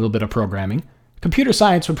 I know a little bit of programming. Computer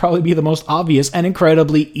science would probably be the most obvious and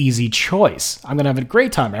incredibly easy choice. I'm going to have a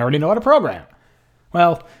great time. I already know how to program.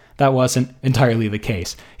 Well, that wasn't entirely the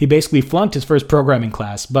case. He basically flunked his first programming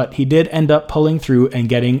class, but he did end up pulling through and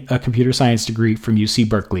getting a computer science degree from UC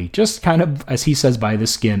Berkeley, just kind of, as he says, by the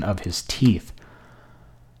skin of his teeth.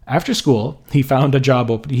 After school, he found a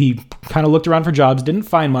job. He kind of looked around for jobs, didn't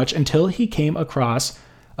find much until he came across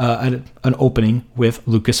an opening with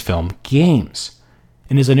Lucasfilm Games.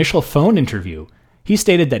 In his initial phone interview, he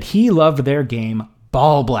stated that he loved their game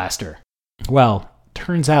Ball Blaster. Well,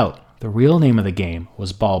 turns out the real name of the game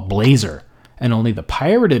was Ball Blazer, and only the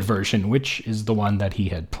pirated version, which is the one that he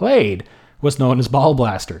had played, was known as Ball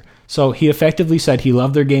Blaster. So he effectively said he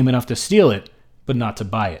loved their game enough to steal it, but not to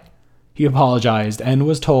buy it. He apologized and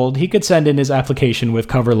was told he could send in his application with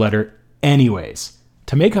cover letter anyways.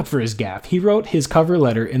 To make up for his gaffe, he wrote his cover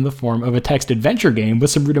letter in the form of a text adventure game with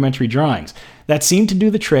some rudimentary drawings. That seemed to do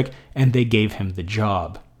the trick, and they gave him the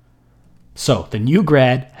job. So, the new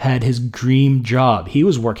grad had his dream job. He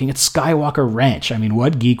was working at Skywalker Ranch. I mean,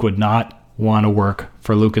 what geek would not want to work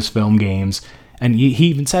for Lucasfilm Games? And he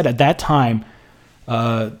even said at that time,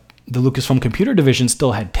 the Lucasfilm Computer Division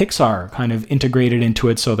still had Pixar kind of integrated into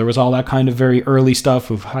it, so there was all that kind of very early stuff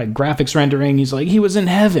with high graphics rendering. He's like, he was in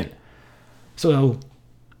heaven. So,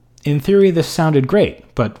 in theory, this sounded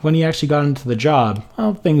great, but when he actually got into the job,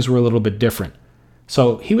 well, things were a little bit different.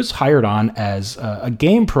 So, he was hired on as a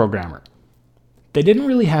game programmer. They didn't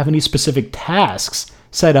really have any specific tasks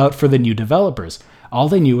set out for the new developers. All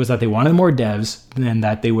they knew was that they wanted more devs and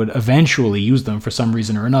that they would eventually use them for some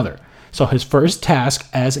reason or another. So his first task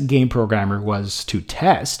as a game programmer was to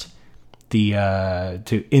test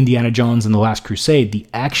to Indiana Jones and the Last Crusade, the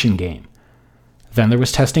action game. Then there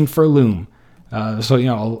was testing for Loom. So,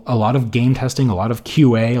 a lot of game testing, a lot of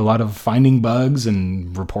QA, a lot of finding bugs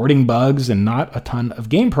and reporting bugs, and not a ton of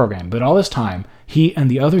game programming. But all this time, he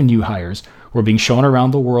and the other new hires were being shown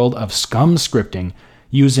around the world of Scum scripting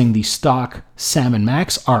using the stock Sam &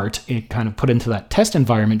 Max art it kind of put into that test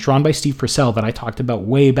environment drawn by Steve Purcell that I talked about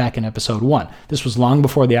way back in episode 1. This was long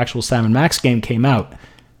before the actual Sam & Max game came out.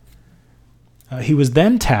 He was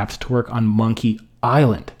then tapped to work on Monkey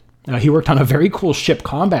Island. He worked on a very cool ship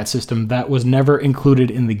combat system that was never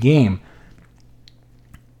included in the game.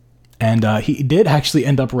 And he did actually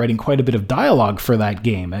end up writing quite a bit of dialogue for that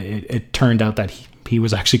game. It turned out that he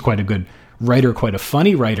was actually quite a good writer, quite a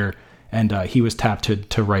funny writer, and he was tapped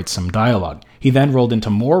to write some dialogue. He then rolled into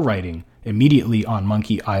more writing immediately on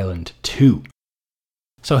Monkey Island 2.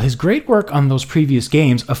 So his great work on those previous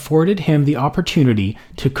games afforded him the opportunity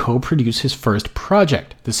to co-produce his first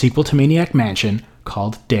project, the sequel to Maniac Mansion,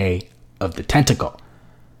 called Day of the Tentacle.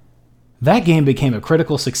 That game became a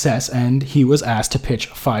critical success, and he was asked to pitch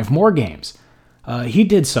 5 more games. He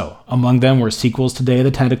did so. Among them were sequels to Day of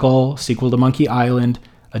the Tentacle, sequel to Monkey Island,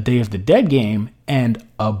 a Day of the Dead game, and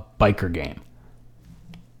a biker game.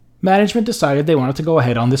 Management decided they wanted to go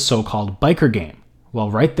ahead on this so-called biker game.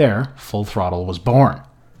 Well, right there, Full Throttle was born.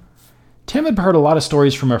 Tim had heard a lot of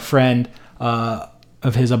stories from a friend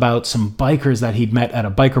of his about some bikers that he'd met at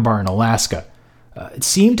a biker bar in Alaska. It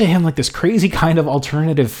seemed to him like this crazy kind of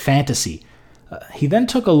alternative fantasy. He then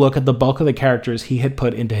took a look at the bulk of the characters he had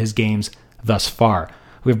put into his games thus far.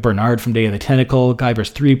 We have Bernard from Day of the Tentacle,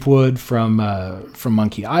 Guybrush Threepwood from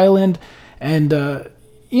Monkey Island, and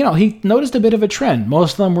he noticed a bit of a trend.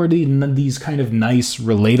 Most of them were these kind of nice,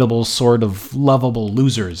 relatable, sort of lovable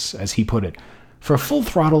losers, as he put it. For Full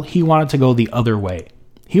Throttle, he wanted to go the other way.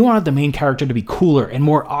 He wanted the main character to be cooler and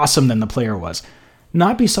more awesome than the player was.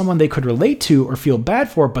 Not be someone they could relate to or feel bad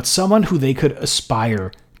for, but someone who they could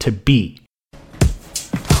aspire to be.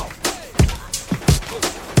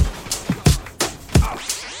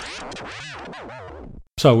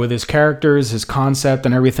 So with his characters, his concept,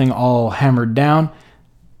 and everything all hammered down,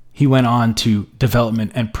 he went on to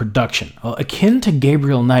development and production. Well, akin to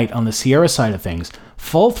Gabriel Knight on the Sierra side of things,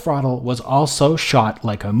 Full Throttle was also shot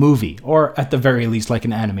like a movie, or at the very least like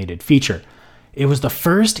an animated feature. It was the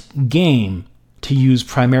first game to use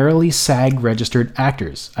primarily SAG-registered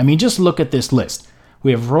actors. I mean, just look at this list. We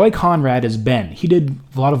have Roy Conrad as Ben. He did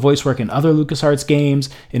a lot of voice work in other LucasArts games,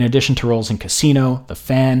 in addition to roles in Casino, The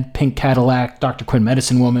Fan, Pink Cadillac, Dr. Quinn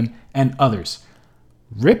Medicine Woman, and others.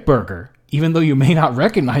 Rip Burger, even though you may not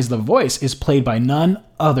recognize the voice, is played by none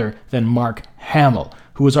other than Mark Hamill,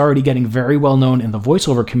 who was already getting very well known in the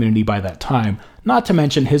voiceover community by that time, not to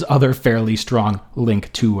mention his other fairly strong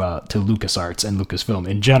link to LucasArts and Lucasfilm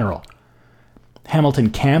in general. Hamilton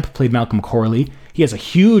Camp played Malcolm Corley. He has a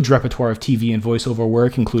huge repertoire of TV and voiceover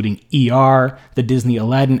work, including ER, the Disney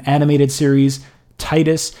Aladdin animated series,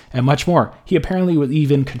 Titus, and much more. He apparently was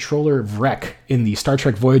even controller Vrek in the Star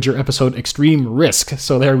Trek Voyager episode Extreme Risk,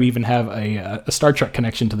 so there we even have a Star Trek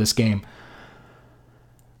connection to this game.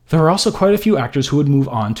 There are also quite a few actors who would move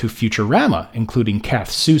on to Futurama, including Kath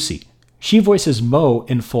Soucie. She voices Mo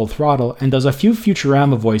in Full Throttle and does a few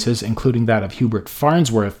Futurama voices, including that of Hubert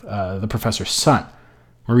Farnsworth, the professor's son.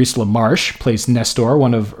 Maurice LaMarche plays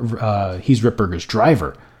Nestor, he's Rip Burger's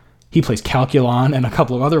driver. He plays Calculon and a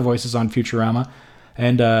couple of other voices on Futurama,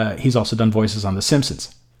 and he's also done voices on The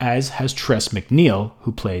Simpsons, as has Tress MacNeille,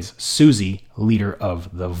 who plays Susie, leader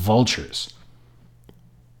of the Vultures.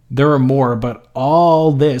 There are more, but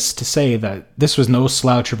all this to say that this was no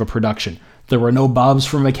slouch of a production. There were no Bobs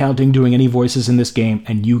from accounting doing any voices in this game,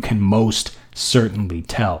 and you can most certainly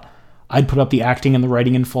tell. I'd put up the acting and the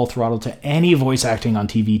writing in Full Throttle to any voice acting on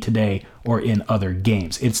TV today or in other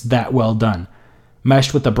games. It's that well done.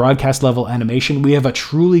 Meshed with the broadcast level animation, we have a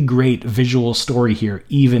truly great visual story here,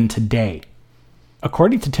 even today.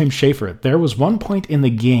 According to Tim Schafer, there was one point in the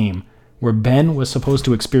game where Ben was supposed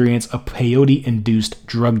to experience a peyote-induced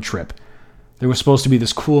drug trip. There was supposed to be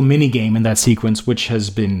this cool minigame in that sequence, which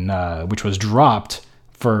was dropped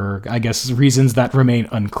for, I guess, reasons that remain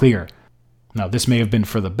unclear. Now, this may have been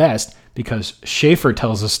for the best, because Schafer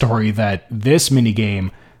tells a story that this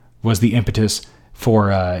minigame was the impetus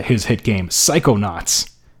for his hit game,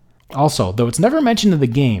 Psychonauts. Also, though it's never mentioned in the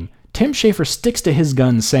game, Tim Schafer sticks to his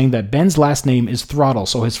guns, saying that Ben's last name is Throttle,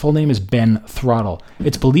 so his full name is Ben Throttle.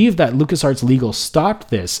 It's believed that LucasArts Legal stopped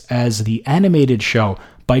this, as the animated show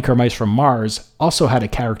Biker Mice from Mars also had a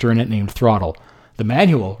character in it named Throttle. The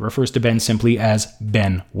manual refers to Ben simply as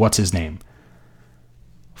Ben What's-His-Name.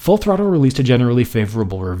 Full Throttle released to generally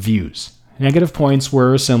favorable reviews. Negative points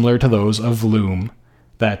were similar to those of Loom,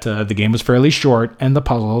 that the game was fairly short and the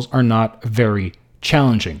puzzles are not very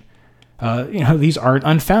challenging. These aren't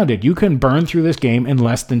unfounded. You can burn through this game in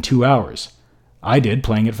less than 2 hours. I did,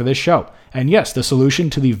 playing it for this show. And yes, the solution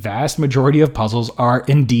to the vast majority of puzzles are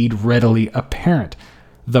indeed readily apparent.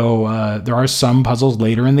 Though there are some puzzles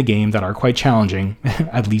later in the game that are quite challenging,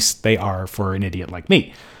 at least they are for an idiot like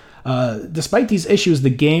me. Despite these issues,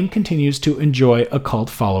 the game continues to enjoy a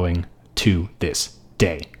cult following to this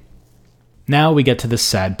day. Now we get to the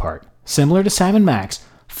sad part. Similar to Sam & Max,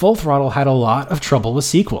 Full Throttle had a lot of trouble with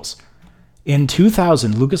sequels. In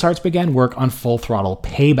 2000, LucasArts began work on Full Throttle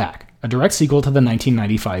Payback, a direct sequel to the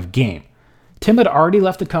 1995 game. Tim had already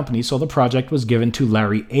left the company, so the project was given to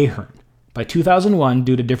Larry Ahern. By 2001,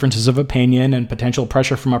 due to differences of opinion and potential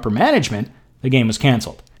pressure from upper management, the game was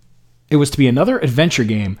cancelled. It was to be another adventure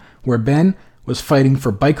game where Ben was fighting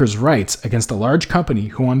for bikers' rights against a large company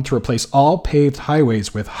who wanted to replace all paved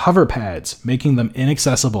highways with hover pads, making them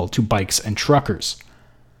inaccessible to bikes and truckers.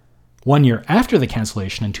 1 year after the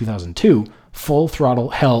cancellation in 2002, Full Throttle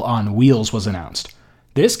Hell on Wheels was announced.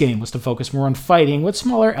 This game was to focus more on fighting with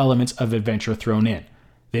smaller elements of adventure thrown in.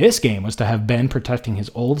 This game was to have Ben protecting his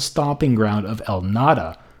old stomping ground of El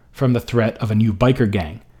Nada from the threat of a new biker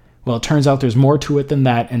gang. Well, it turns out there's more to it than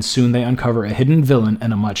that, and soon they uncover a hidden villain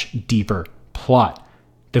and a much deeper plot.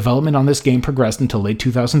 Development on this game progressed until late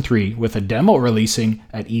 2003, with a demo releasing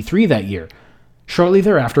at E3 that year. Shortly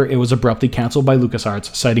thereafter, it was abruptly cancelled by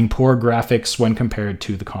LucasArts, citing poor graphics when compared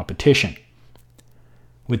to the competition.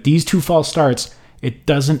 With these two false starts, it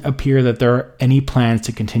doesn't appear that there are any plans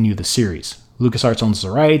to continue the series. LucasArts owns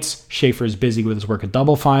the rights, Schafer is busy with his work at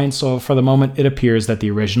Double Fine, so for the moment it appears that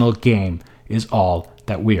the original game is all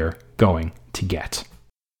that we're going to get.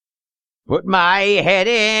 Put my head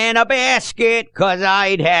in a basket, 'cause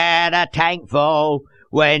I'd had a tank full.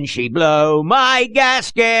 When she blew my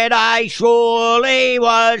gasket, I surely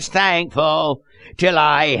was thankful. Till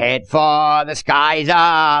I head for the skies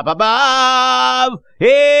up above.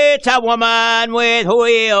 It's a woman with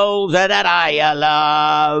wheels that I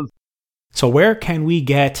love. So where can we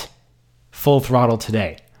get Full Throttle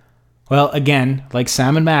today? Well, again, like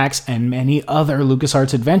Sam & Max and many other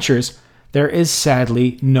LucasArts adventures, there is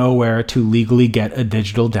sadly nowhere to legally get a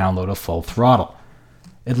digital download of Full Throttle.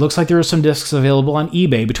 It looks like there are some discs available on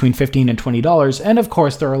eBay between $15 and $20, and of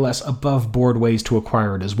course there are less above-board ways to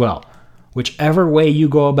acquire it as well. Whichever way you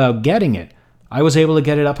go about getting it, I was able to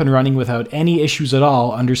get it up and running without any issues at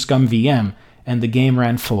all under ScumVM, and the game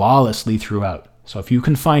ran flawlessly throughout. So if you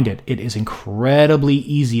can find it, it is incredibly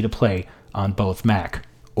easy to play on both Mac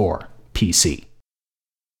or PC.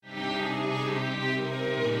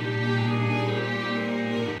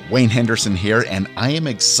 Wayne Henderson here, and I am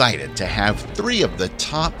excited to have 3 of the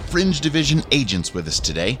top Fringe Division agents with us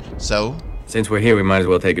today, so... Since we're here, we might as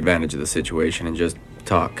well take advantage of the situation and just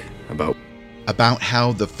talk about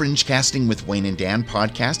how the Fringe Casting with Wayne and Dan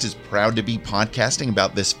podcast is proud to be podcasting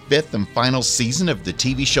about this 5th and final season of the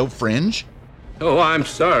TV show Fringe. Oh, I'm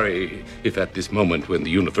sorry if at this moment when the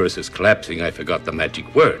universe is collapsing I forgot the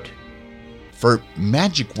magic word. For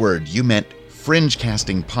magic word, you meant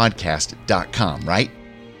fringecastingpodcast.com, right?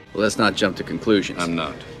 Well, let's not jump to conclusions. I'm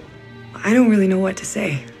not. I don't really know what to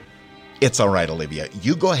say. It's all right, Olivia.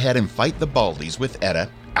 You go ahead and fight the Baldies with Etta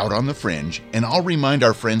out on the Fringe, and I'll remind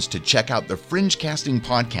our friends to check out the Fringe Casting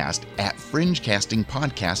Podcast at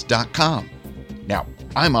fringecastingpodcast.com. Now,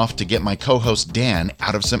 I'm off to get my co-host Dan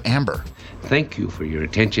out of some amber. Thank you for your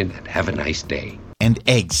attention and have a nice day. And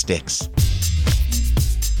egg sticks.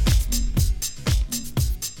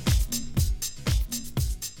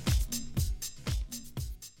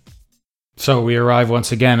 So we arrive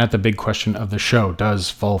once again at the big question of the show. Does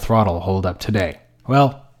Full Throttle hold up today?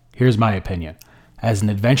 Well, here's my opinion. As an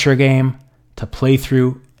adventure game to play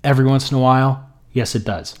through every once in a while, yes it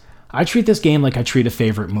does. I treat this game like I treat a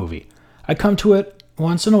favorite movie. I come to it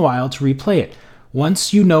once in a while to replay it.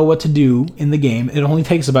 Once you know what to do in the game, it only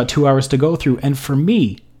takes about 2 hours to go through, and for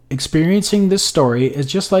me, experiencing this story is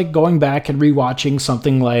just like going back and rewatching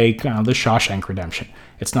something like The Shawshank Redemption.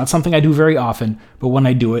 It's not something I do very often, but when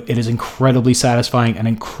I do it, it is incredibly satisfying and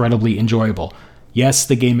incredibly enjoyable. Yes,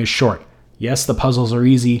 the game is short. Yes, the puzzles are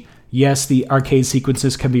easy. Yes, the arcade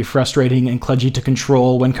sequences can be frustrating and kludgy to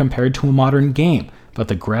control when compared to a modern game, but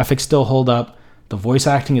the graphics still hold up. The voice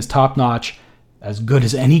acting is top-notch, as good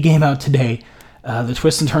as any game out today. The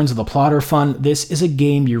twists and turns of the plot are fun. This is a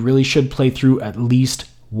game you really should play through at least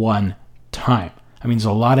one time. I mean, there's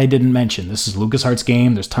a lot I didn't mention. This is LucasArts'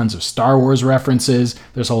 game. There's tons of Star Wars references.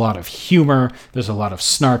 There's a lot of humor. There's a lot of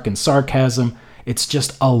snark and sarcasm. It's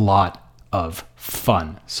just a lot of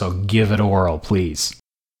fun. So give it a whirl, please.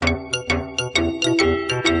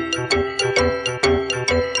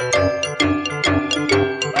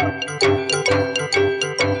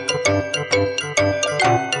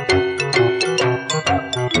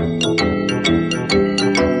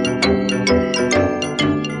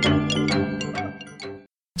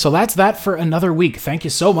 So that's that for another week. Thank you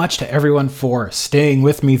so much to everyone for staying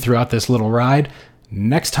with me throughout this little ride.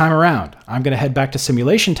 Next time around, I'm going to head back to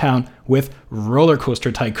Simulation Town with Roller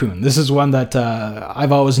Coaster Tycoon. This is one that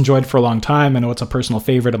I've always enjoyed for a long time. I know it's a personal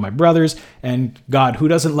favorite of my brother's, and God, who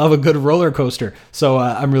doesn't love a good roller coaster? So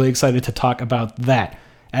I'm really excited to talk about that.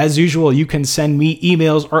 As usual, you can send me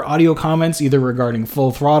emails or audio comments either regarding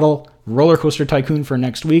Full Throttle, Roller Coaster Tycoon for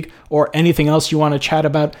next week, or anything else you want to chat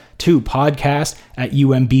about to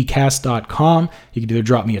podcast@umbcast.com. You can either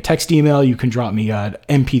drop me a text email, you can drop me an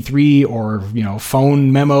MP3 or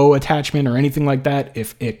phone memo attachment or anything like that.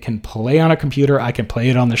 If it can play on a computer, I can play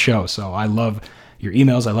it on the show. So I love your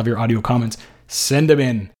emails, I love your audio comments. Send them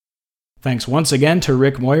in. Thanks once again to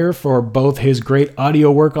Rick Moyer for both his great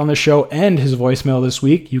audio work on the show and his voicemail this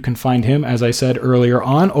week. You can find him, as I said earlier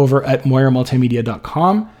on, over at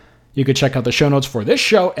moyermultimedia.com. You can check out the show notes for this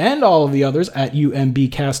show and all of the others at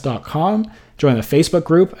umbcast.com. Join the Facebook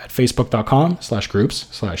group at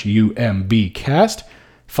facebook.com/groups/UMBcast.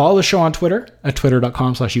 Follow the show on Twitter at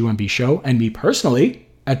twitter.com/UMBshow, and me personally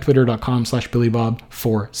at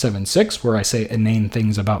twitter.com/BillyBob476, where I say inane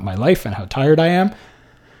things about my life and how tired I am.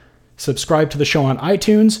 Subscribe to the show on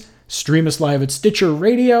iTunes, stream us live at Stitcher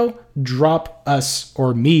Radio, drop us,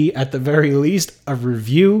 or me at the very least, a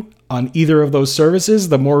review on either of those services.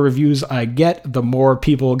 The more reviews I get, the more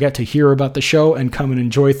people get to hear about the show and come and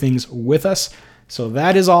enjoy things with us. So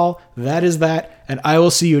that is all, that is that, and I will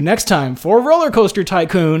see you next time for Roller Coaster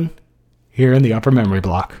Tycoon here in the Upper Memory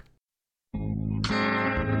Block.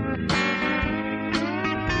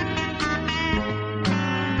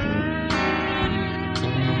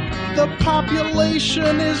 The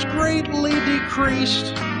population is greatly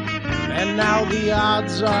decreased, and now the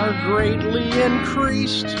odds are greatly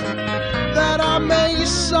increased that I may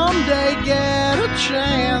someday get a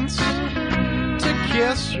chance to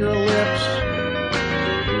kiss your lips.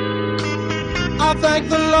 I thank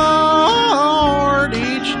the Lord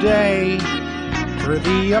each day for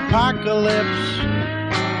the apocalypse.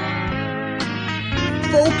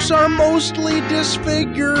 Folks are mostly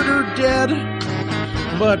disfigured or dead,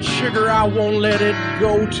 but sugar, I won't let it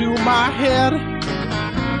go to my head.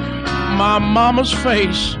 My mama's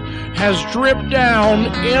face has dripped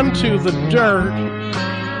down into the dirt,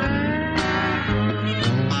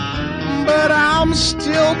 but I'm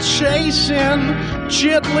still chasing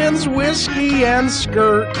Chitlin's whiskey and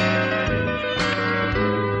skirt.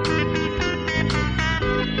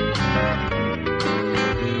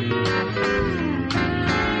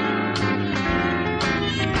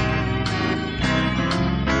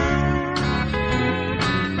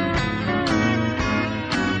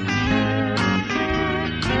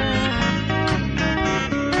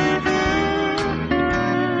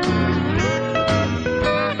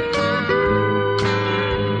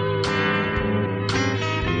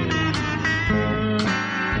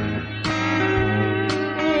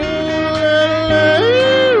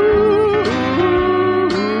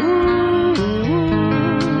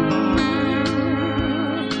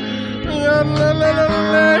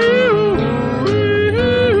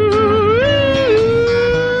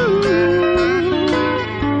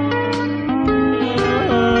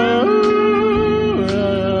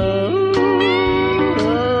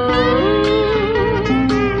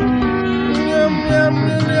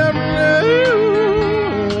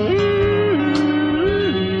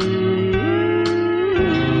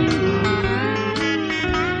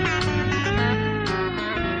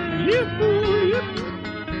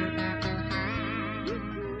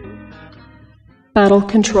 Battle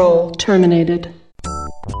control terminated.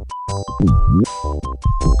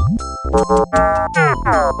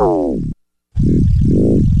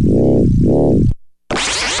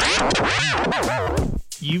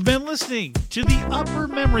 You've been listening to the Upper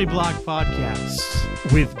Memory Block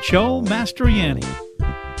Podcast with Joe Mastroianni.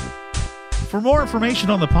 For more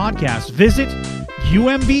information on the podcast, visit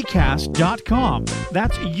UMBcast.com.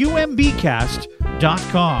 That's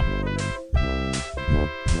UMBcast.com.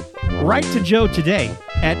 Write to Joe today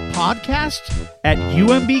at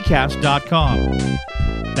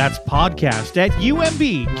podcast@umbcast.com. That's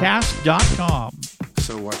podcast@umbcast.com.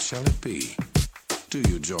 So what shall it be? Do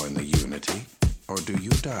you join the unity, or do you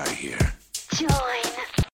die here? Join.